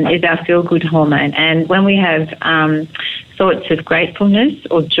serotonin is our feel-good hormone. And when we have thoughts of gratefulness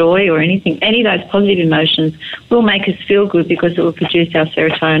or joy or any of those positive emotions will make us feel good because it will produce our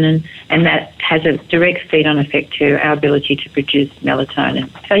serotonin, and that has a direct feed-on effect to our ability to produce melatonin.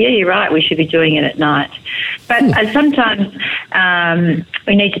 So, yeah, you're right, we should be doing it at night. But sometimes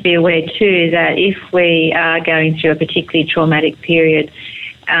we need to be aware too that if we are going through a particularly traumatic period,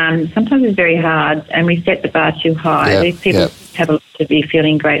 sometimes it's very hard and we set the bar too high. These people have a lot to be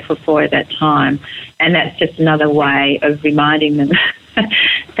feeling grateful for at that time, and that's just another way of reminding them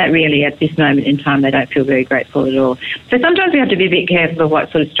that really at this moment in time they don't feel very grateful at all. So sometimes we have to be a bit careful of what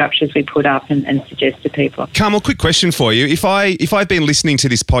sort of structures we put up and suggest to people. Carmel, quick question for you. If I've been listening to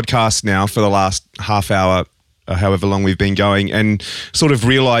this podcast now for the last half hour, however long we've been going, and sort of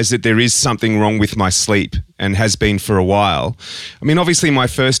realise that there is something wrong with my sleep and has been for a while, I mean, obviously my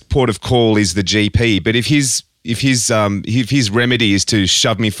first port of call is the GP, but if his remedy is to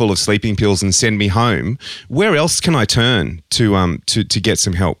shove me full of sleeping pills and send me home, where else can I turn to get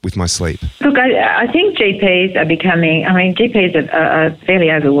some help with my sleep? Look, I think GPs are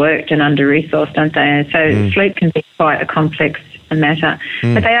fairly overworked and under-resourced, aren't they? So sleep can be quite a complex matter.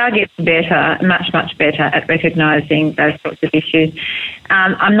 But they are getting better, much, much better at recognising those sorts of issues.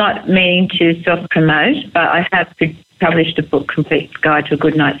 I'm not meaning to self-promote, but I have published a book, Complete Guide to a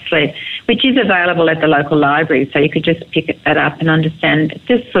Good Night's Sleep, which is available at the local library. So you could just pick that up and understand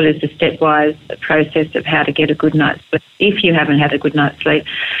just sort of the stepwise process of how to get a good night's sleep if you haven't had a good night's sleep.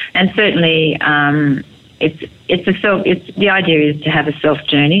 And certainly the idea is to have a self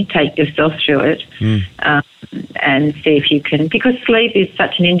journey, take yourself through it, and see if you can, because sleep is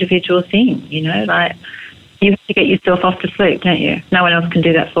such an individual thing, you know, like you have to get yourself off to sleep, don't you? No one else can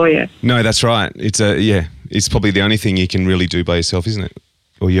do that for you. No, that's right. It's probably the only thing you can really do by yourself, isn't it?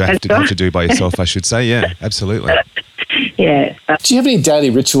 Or you have to do by yourself, I should say. Yeah, absolutely. Yeah. Do you have any daily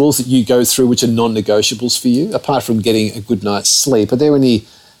rituals that you go through which are non-negotiables for you, apart from getting a good night's sleep? Are there any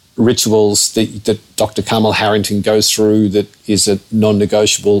rituals that Dr. Carmel Harrington goes through that is a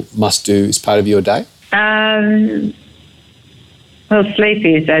non-negotiable must-do as part of your day? Well, sleep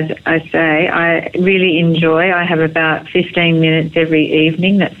is, as I say, I really enjoy. I have about 15 minutes every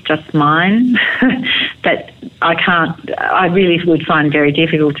evening that's just mine that I really would find very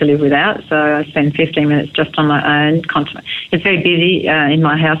difficult to live without. So I spend 15 minutes just on my own. It's very busy in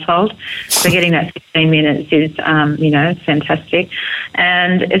my household. So getting that 15 minutes is, fantastic.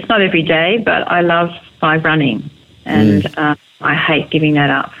 And it's not every day, but I love my running. And I hate giving that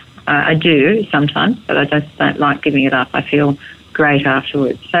up. I do sometimes, but I just don't like giving it up. I feel great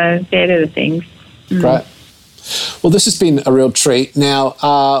afterwards. So they're the things. Great. Well, this has been a real treat.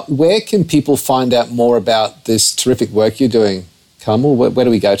 Now, where can people find out more about this terrific work you're doing, Carmel? Where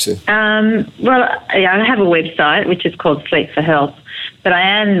do we go to? I have a website which is called Sleep for Health, but I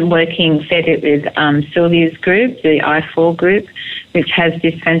am working fair bit with Sylvia's group, the I4 group, which has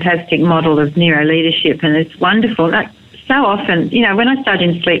this fantastic model of neuro-leadership, and it's wonderful. Like, so often, you know, when I started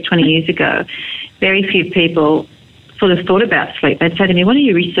in sleep 20 years ago, very few people sort of thought about sleep. They'd say to me, "What are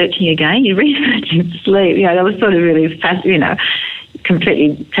you researching again? You're researching sleep." You know, that was sort of really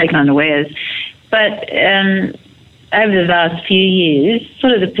completely taken unawares. But over the last few years,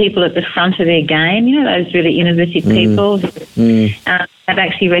 sort of the people at the front of their game, you know, those really innovative people have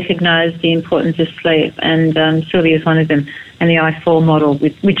actually recognised the importance of sleep, and Sylvia is one of them, and the I4 model,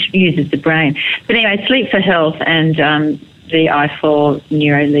 which uses the brain. But anyway, Sleep for Health and the I4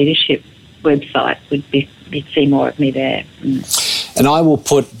 Neuro Leadership website you'd see more of me there. And I will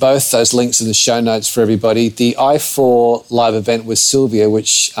put both those links in the show notes for everybody. The I4 live event with Sylvia,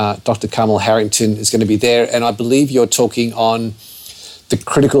 which Dr. Carmel Harrington is going to be there, and I believe you're talking on the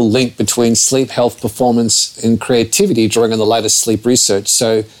critical link between sleep, health, performance and creativity, drawing on the latest sleep research.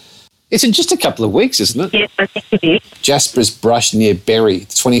 So it's in just a couple of weeks, isn't it? Yes, I think it is. Jasper's Brush near Berry,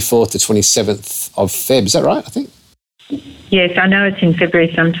 24th to 27th of Feb. Is that right, I think? Yes, I know it's in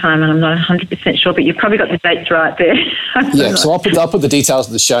February sometime, and I'm not 100% sure, but you've probably got the dates right there. Yeah, so I'll put the details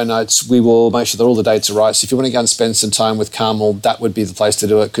in the show notes. We will make sure that all the dates are right. So if you want to go and spend some time with Carmel, that would be the place to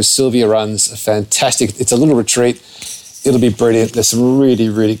do it, because Sylvia runs a fantastic, it's a little retreat. It'll be brilliant. There's some really,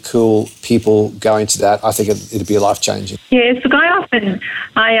 really cool people going to that. I think it'll be life-changing. Yes, look, I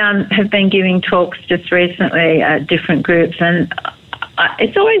have been giving talks just recently at different groups, and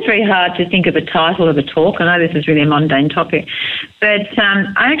it's always very hard to think of a title of a talk. I know this is really a mundane topic, but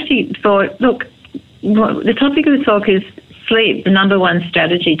I actually thought, look, the topic of the talk is sleep, the number one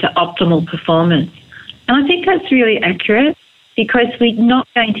strategy to optimal performance. And I think that's really accurate, because we're not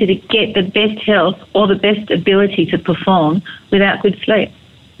going to get the best health or the best ability to perform without good sleep.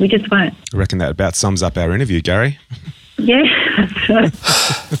 We just won't. I reckon that about sums up our interview, Gary. Yeah, that's right.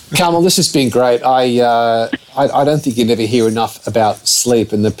 Carmel, this has been great. I don't think you never hear enough about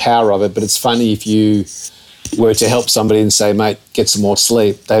sleep and the power of it, but it's funny if you were to help somebody and say, "Mate, get some more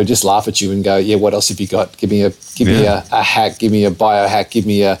sleep," they would just laugh at you and go, "Yeah, what else have you got? Give me a hack, give me a biohack, give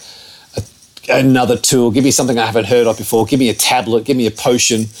me another tool, give me something I haven't heard of before, give me a tablet, give me a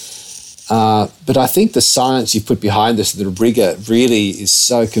potion." But I think the science you put behind this, the rigor, really is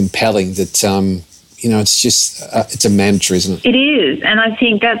so compelling that it's a mandatory, isn't it? It is, and I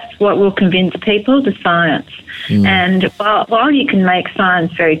think that's what will convince people, the science. And while you can make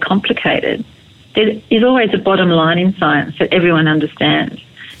science very complicated, there is always a bottom line in science that everyone understands.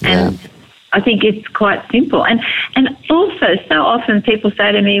 And I think it's quite simple. And also, so often people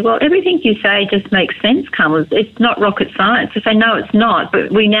say to me, "Well, everything you say just makes sense, Carmel. It's not rocket science." I say, "No, it's not,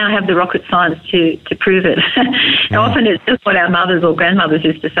 but we now have the rocket science to prove it." And often it's just what our mothers or grandmothers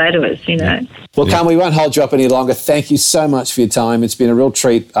used to say to us, you know. Well, Carmel, we won't hold you up any longer. Thank you so much for your time. It's been a real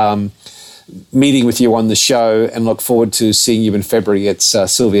treat meeting with you on the show, and look forward to seeing you in February at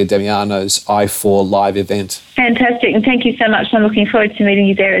Sylvia Damiano's I4 live event. Fantastic, and thank you so much. I'm looking forward to meeting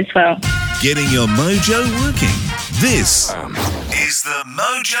you there as well. Getting your mojo working. This is the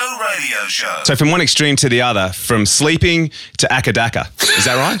Mojo Radio Show. So from one extreme to the other, from sleeping to akadaka. Is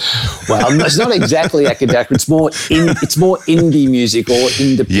that right? Well, it's not exactly akadaka. It's more indie music or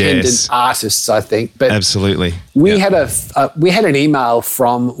independent artists, I think. But absolutely. We had an email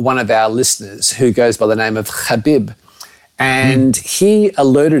from one of our listeners who goes by the name of Habib. And he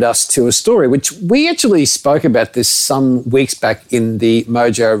alerted us to a story, which we actually spoke about this some weeks back in the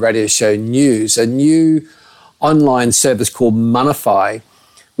Mojo Radio Show news, a new online service called Monify,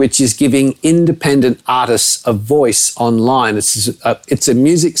 which is giving independent artists a voice online. It's a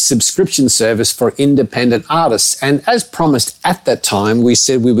music subscription service for independent artists. And as promised at that time, we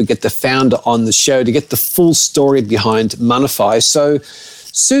said we would get the founder on the show to get the full story behind Monify. So,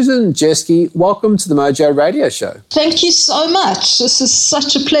 Susan Jeske, welcome to the Mojo Radio Show. Thank you so much. This is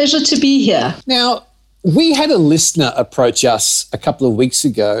such a pleasure to be here. Now, we had a listener approach us a couple of weeks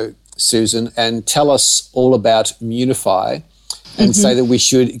ago, Susan, and tell us all about Munify and say that we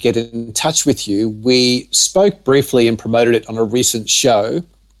should get in touch with you. We spoke briefly and promoted it on a recent show,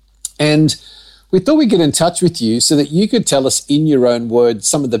 and we thought we'd get in touch with you so that you could tell us in your own words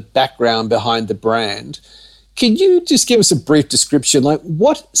some of the background behind the brand. Can you just give us a brief description? Like,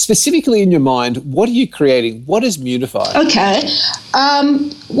 what specifically in your mind, what are you creating? What is Munify? Okay.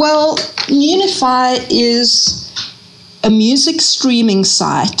 Well, Munify is a music streaming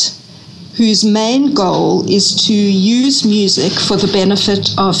site whose main goal is to use music for the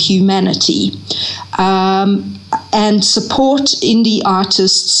benefit of humanity and support indie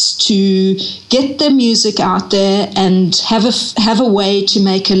artists to get their music out there and have a way to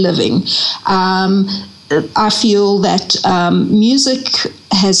make a living. I feel that music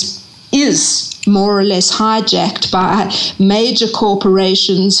is more or less hijacked by major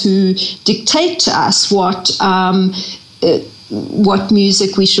corporations who dictate to us what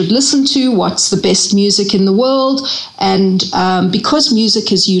music we should listen to, what's the best music in the world. And because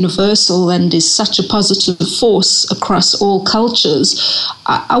music is universal and is such a positive force across all cultures,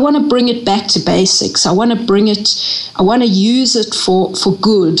 I want to bring it back to basics. I want to use it for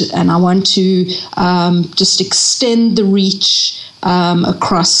good, and I want to just extend the reach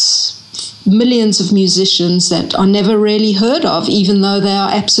across millions of musicians that are never really heard of, even though they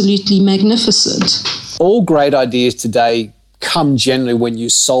are absolutely magnificent. All great ideas today come generally when you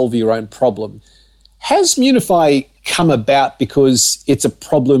solve your own problem. Has Munify come about because it's a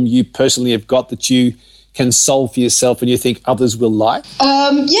problem you personally have got that you can solve for yourself and you think others will like?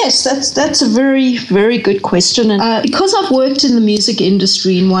 Yes, that's a very, very good question. And because I've worked in the music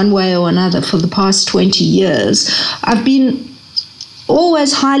industry in one way or another for the past 20 years, I've been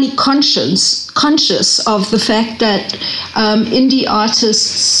always highly conscious of the fact that indie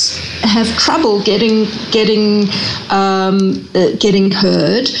artists have trouble getting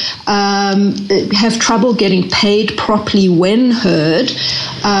heard, have trouble getting paid properly when heard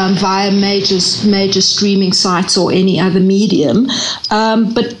via major streaming sites or any other medium.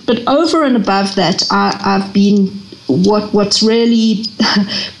 But over and above that, I've been what's really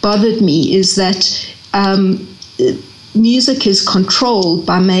bothered me is that music is controlled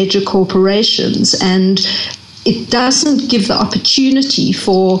by major corporations, and it doesn't give the opportunity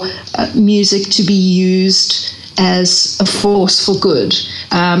for music to be used as a force for good.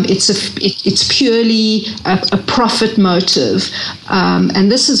 It's purely a profit motive, and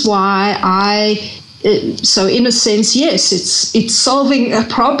this is why so in a sense, yes, it's solving a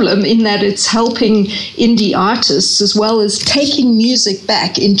problem in that it's helping indie artists as well as taking music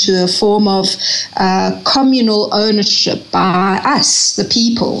back into a form of communal ownership by us, the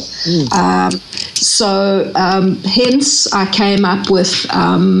people. Hence I came up with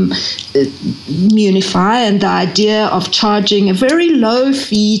Munify and the idea of charging a very low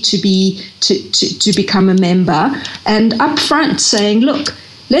fee to become a member, and upfront saying, look,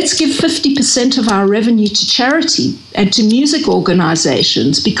 let's give 50% of our revenue to charity and to music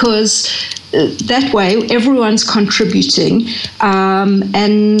organizations, because that way everyone's contributing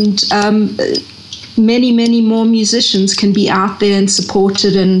and many, many more musicians can be out there and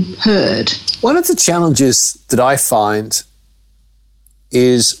supported and heard. One of the challenges that I find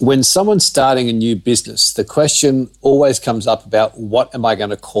is when someone's starting a new business, the question always comes up about what am I going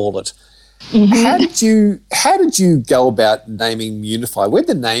to call it? Mm-hmm. How did you go about naming Munify? Where'd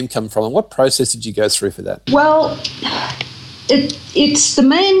the name come from, and what process did you go through for that? Well, it's the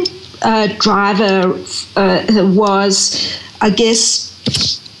main driver was, I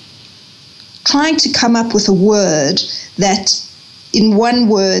guess, trying to come up with a word that in one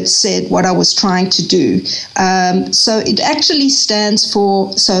word said what I was trying to do. So it actually stands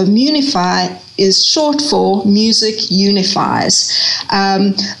for, so Munify is short for Music Unifies.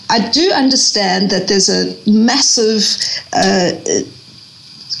 I do understand that there's a massive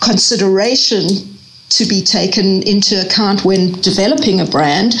consideration to be taken into account when developing a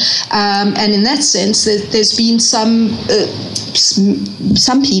brand, and in that sense, there's been some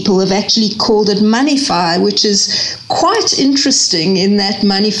people have actually called it Moneyfy, which is quite interesting in that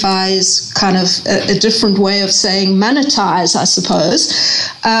Moneyfy is kind of a different way of saying monetize, I suppose.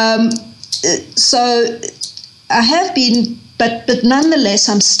 So I have been but nonetheless,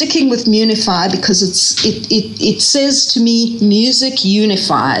 I'm sticking with Munify because it says to me, music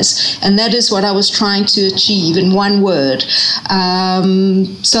unifies, and that is what I was trying to achieve in one word.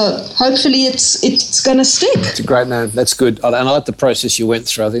 So hopefully it's going to stick. It's a great name. That's good. And I like the process you went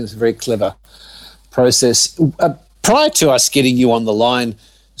through. I think it's a very clever process. Prior to us getting you on the line,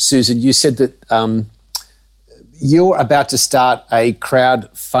 Susan, you said that you're about to start a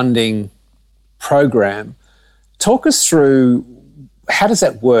crowdfunding program. Talk us through, how does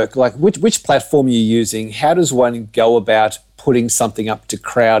that work? Like which platform you're using? How does one go about putting something up to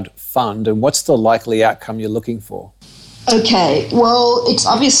crowdfund, and what's the likely outcome you're looking for? Okay, well, it's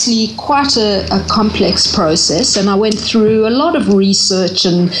obviously quite a complex process, and I went through a lot of research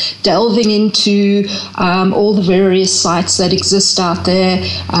and delving into all the various sites that exist out there,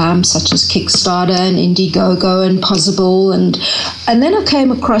 such as Kickstarter and Indiegogo and Possible, and then I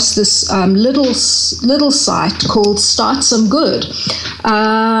came across this little site called Start Some Good.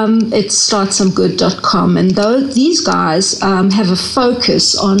 It's startsomegood.com, and these guys have a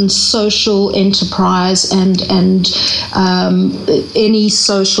focus on social enterprise and any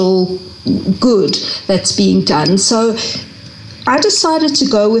social good that's being done. So I decided to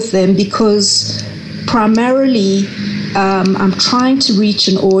go with them because primarily I'm trying to reach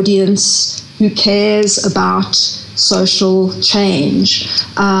an audience who cares about social change.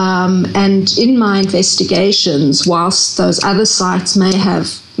 And in my investigations, whilst those other sites may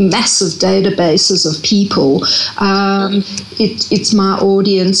have massive databases of people, it's my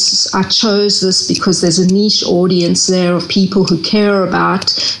audience. I chose this because there's a niche audience there of people who care about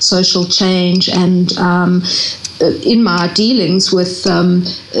social change, and in my dealings with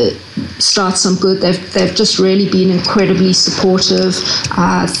Start Some Good, they've just really been incredibly supportive.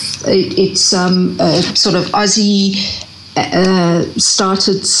 It's a sort of Aussie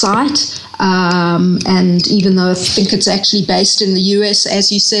started site. And even though I think it's actually based in the US,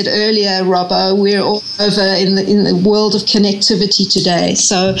 as you said earlier, Robbo, we're all over in the world of connectivity today.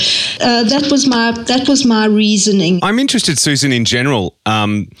 So that was my reasoning. I'm interested, Susan, in general.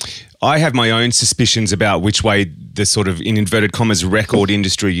 I have my own suspicions about which way the sort of, in inverted commas, record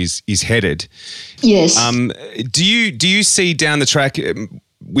industry is headed. Yes. Do you see down the track,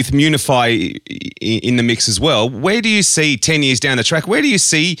 with Munify in the mix as well, where do you see 10 years down the track, where do you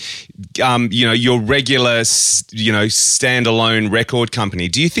see, your regular, standalone record company?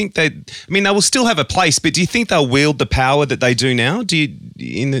 Do you think they will still have a place, but do you think they'll wield the power that they do now? Do you,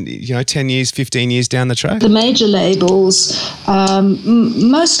 in the, 10 years, 15 years down the track? The major labels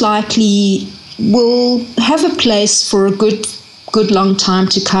most likely will have a place for a good long time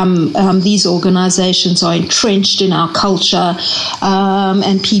to come. These organizations are entrenched in our culture,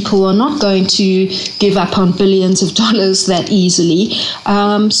 and people are not going to give up on billions of dollars that easily.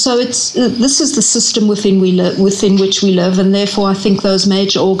 So this is the system within which we live, and therefore I think those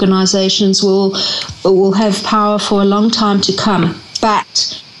major organizations will have power for a long time to come.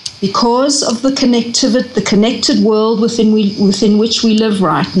 But because of the connected world within which we live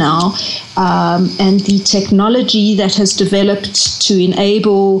right now, and the technology that has developed to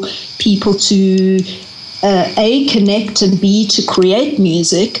enable people to A, connect, and B, to create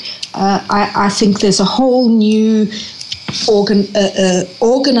music, I think there's a whole new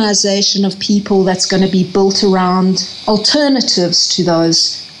organization of people that's going to be built around alternatives to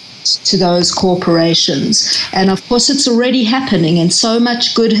those corporations. And of course it's already happening, and so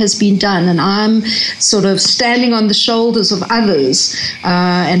much good has been done, and I'm sort of standing on the shoulders of others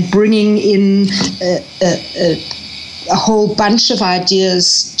and bringing in a whole bunch of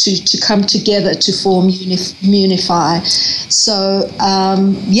ideas to come together to form Munify. So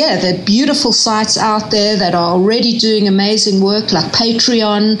there are beautiful sites out there that are already doing amazing work, like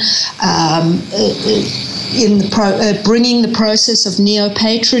Patreon, bringing the process of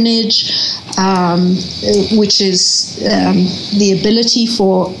neo-patronage, which is the ability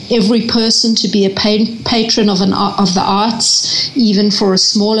for every person to be a patron of the arts, even for a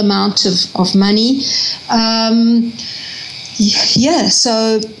small amount of money.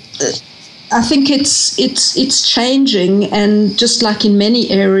 So I think it's changing, and just like in many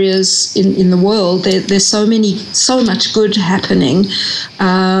areas in the world, there's so much good happening,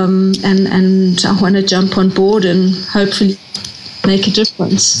 and I want to jump on board and hopefully make a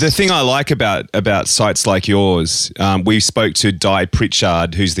difference. The thing I like about sites like yours, we spoke to Di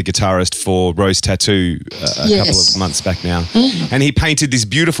Pritchard, who's the guitarist for Rose Tattoo a couple of months back now, and he painted this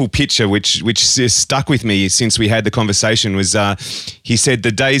beautiful picture which has stuck with me since we had the conversation. Was he said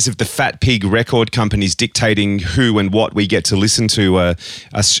the days of the fat pig record companies dictating who and what we get to listen to are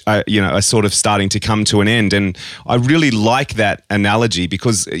sort of starting to come to an end, and I really like that analogy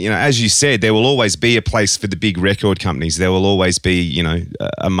because, as you said, there will always be a place for the big record companies. There will always be,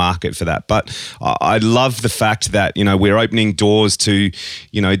 a market for that. But I love the fact that, we're opening doors to,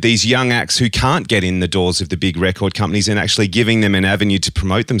 these young acts who can't get in the doors of the big record companies and actually giving them an avenue to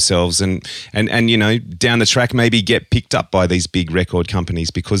promote themselves and down the track maybe get picked up by these big record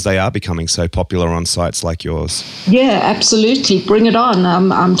companies because they are becoming so popular on sites like yours. Yeah, absolutely. Bring it on.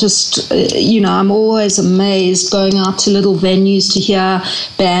 I'm just, I'm always amazed going out to little venues to hear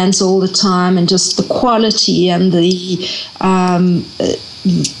bands all the time, and just the quality and the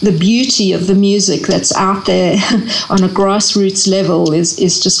beauty of the music that's out there on a grassroots level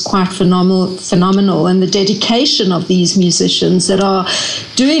is just quite phenomenal. And the dedication of these musicians that are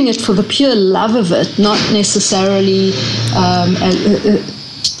doing it for the pure love of it, not necessarily,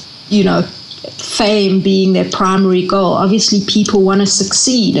 fame being their primary goal. Obviously, people want to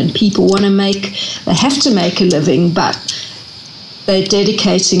succeed and people want to they have to make a living, but they're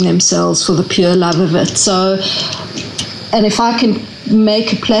dedicating themselves for the pure love of it. So, and if I can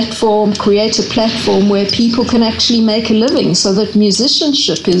create a platform where people can actually make a living so that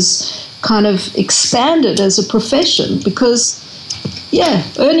musicianship is kind of expanded as a profession, because,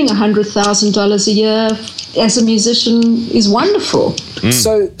 earning $100,000 a year as a musician is wonderful.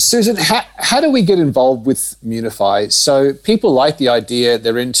 So, Susan, how do we get involved with Munify? So people like the idea,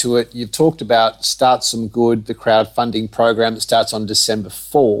 they're into it. You've talked about Start Some Good, the crowdfunding program that starts on December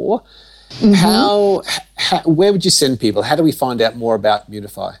 4. Where would you send people? How do we find out more about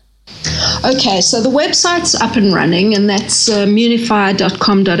Munify? Okay, so the website's up and running, and that's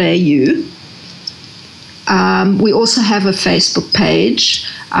munify.com.au. We also have a Facebook page,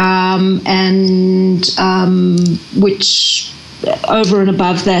 which over and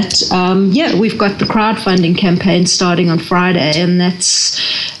above that, we've got the crowdfunding campaign starting on Friday, and that's,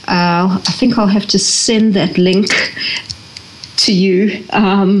 I think I'll have to send that link to you.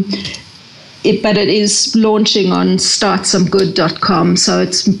 But it is launching on startsomegood.com, so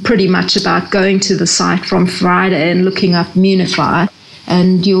it's pretty much about going to the site from Friday and looking up Munify,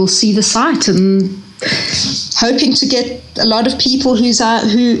 and you'll see the site, and hoping to get a lot of people who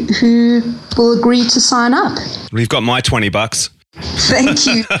will agree to sign up. We've got my $20. Thank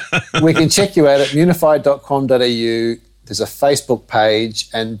you. We can check you out at munify.com.au. There's a Facebook page,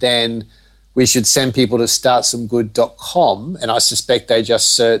 and then we should send people to startsomegood.com, and I suspect they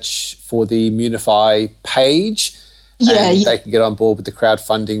just search for the Munify page, and they can get on board with the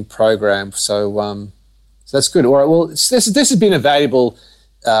crowdfunding program. So that's good. All right. Well, this has been a valuable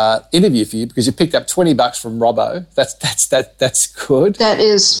interview for you because you picked up $20 from Robbo. That's good. That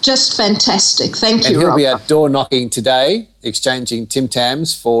is just fantastic. Thank you, And he'll Robbo. be out door knocking today, exchanging Tim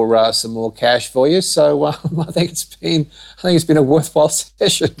Tams for some more cash for you. So I think it's been a worthwhile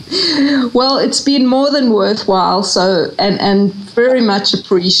session. Well, it's been more than worthwhile. So and very much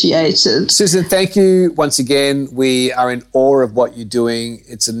appreciated. Susan, thank you once again. We are in awe of what you're doing.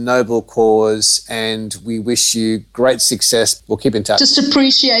 It's a noble cause, and we wish you great success. We'll keep in touch. Just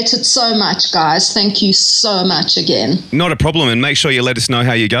appreciate it so much, guys. Thank you so much again. Not a problem, and make sure you let us know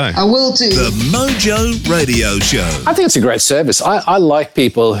how you go. I will do. The Mojo Radio Show. I think it's a great service. I like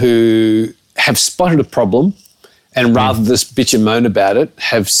people who have spotted a problem and rather than just bitch and moan about it,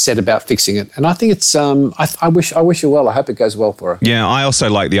 have set about fixing it. And I think it's, I wish you well. I hope it goes well for her. Yeah, I also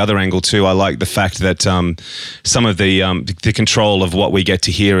like the other angle too. I like the fact that some of the control of what we get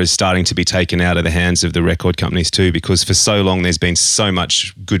to hear is starting to be taken out of the hands of the record companies too, because for so long there's been so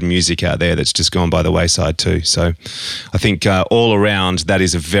much good music out there that's just gone by the wayside too. So I think all around that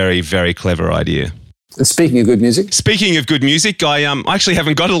is a very, very clever idea. And speaking of good music? Speaking of good music, I actually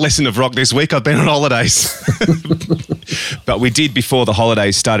haven't got a lesson of rock this week. I've been on holidays. But we did, before the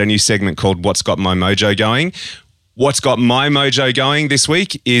holidays, start a new segment called What's Got My Mojo Going. What's got my mojo going this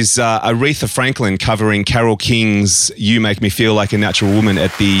week is Aretha Franklin covering Carole King's You Make Me Feel Like a Natural Woman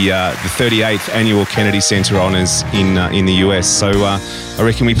at the 38th Annual Kennedy Center Honors in the US. So I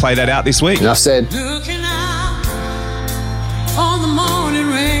reckon we play that out this week. Enough said. Looking out on the morning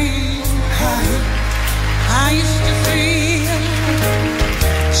rain, I used to feel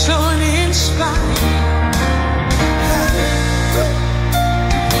so uninspired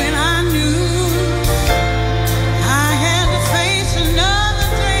when I knew I had to face another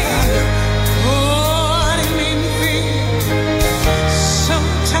day. Oh, it made me feel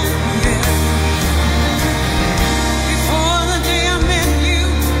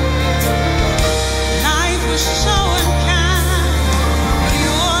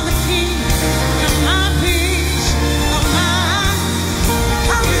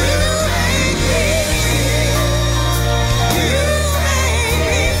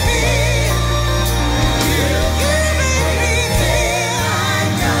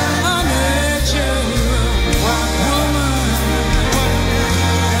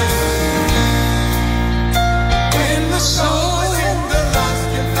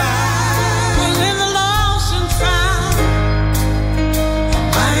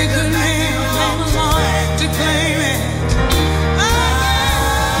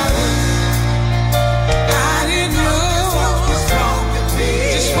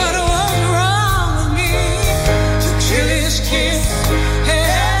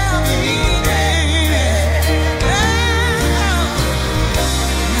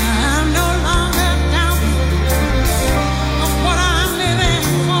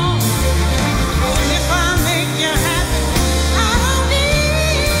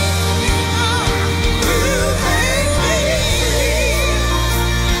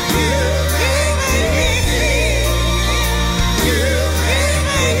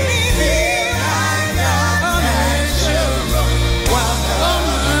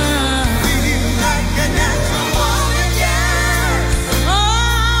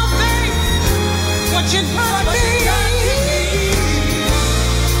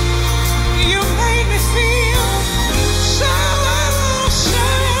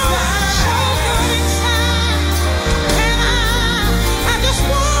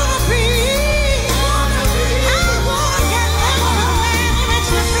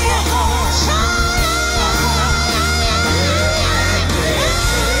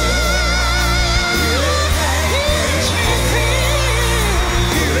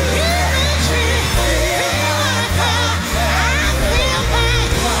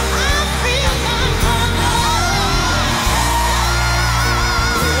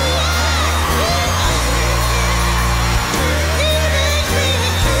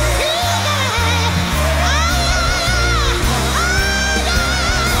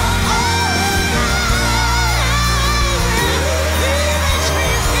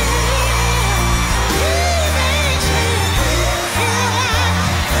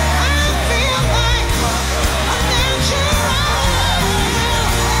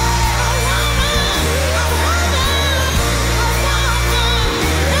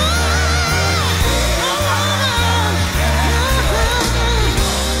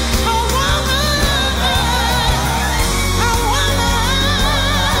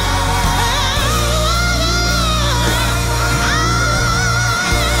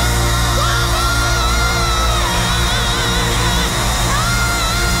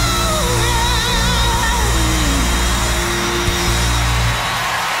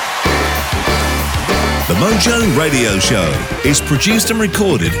The Mojo Radio Show is produced and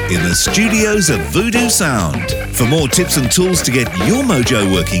recorded in the studios of Voodoo Sound. For more tips and tools to get your mojo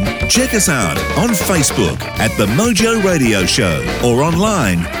working, check us out on Facebook at The Mojo Radio Show or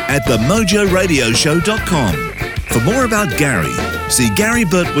online at themojoradioshow.com. For more about Gary, see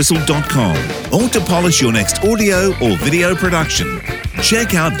GaryBurtWhistle.com, or to polish your next audio or video production,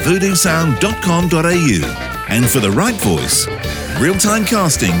 check out voodoosound.com.au. And for the right voice,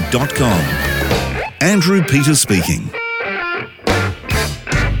 realtimecasting.com. Andrew Peters speaking.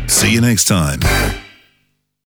 See you next time.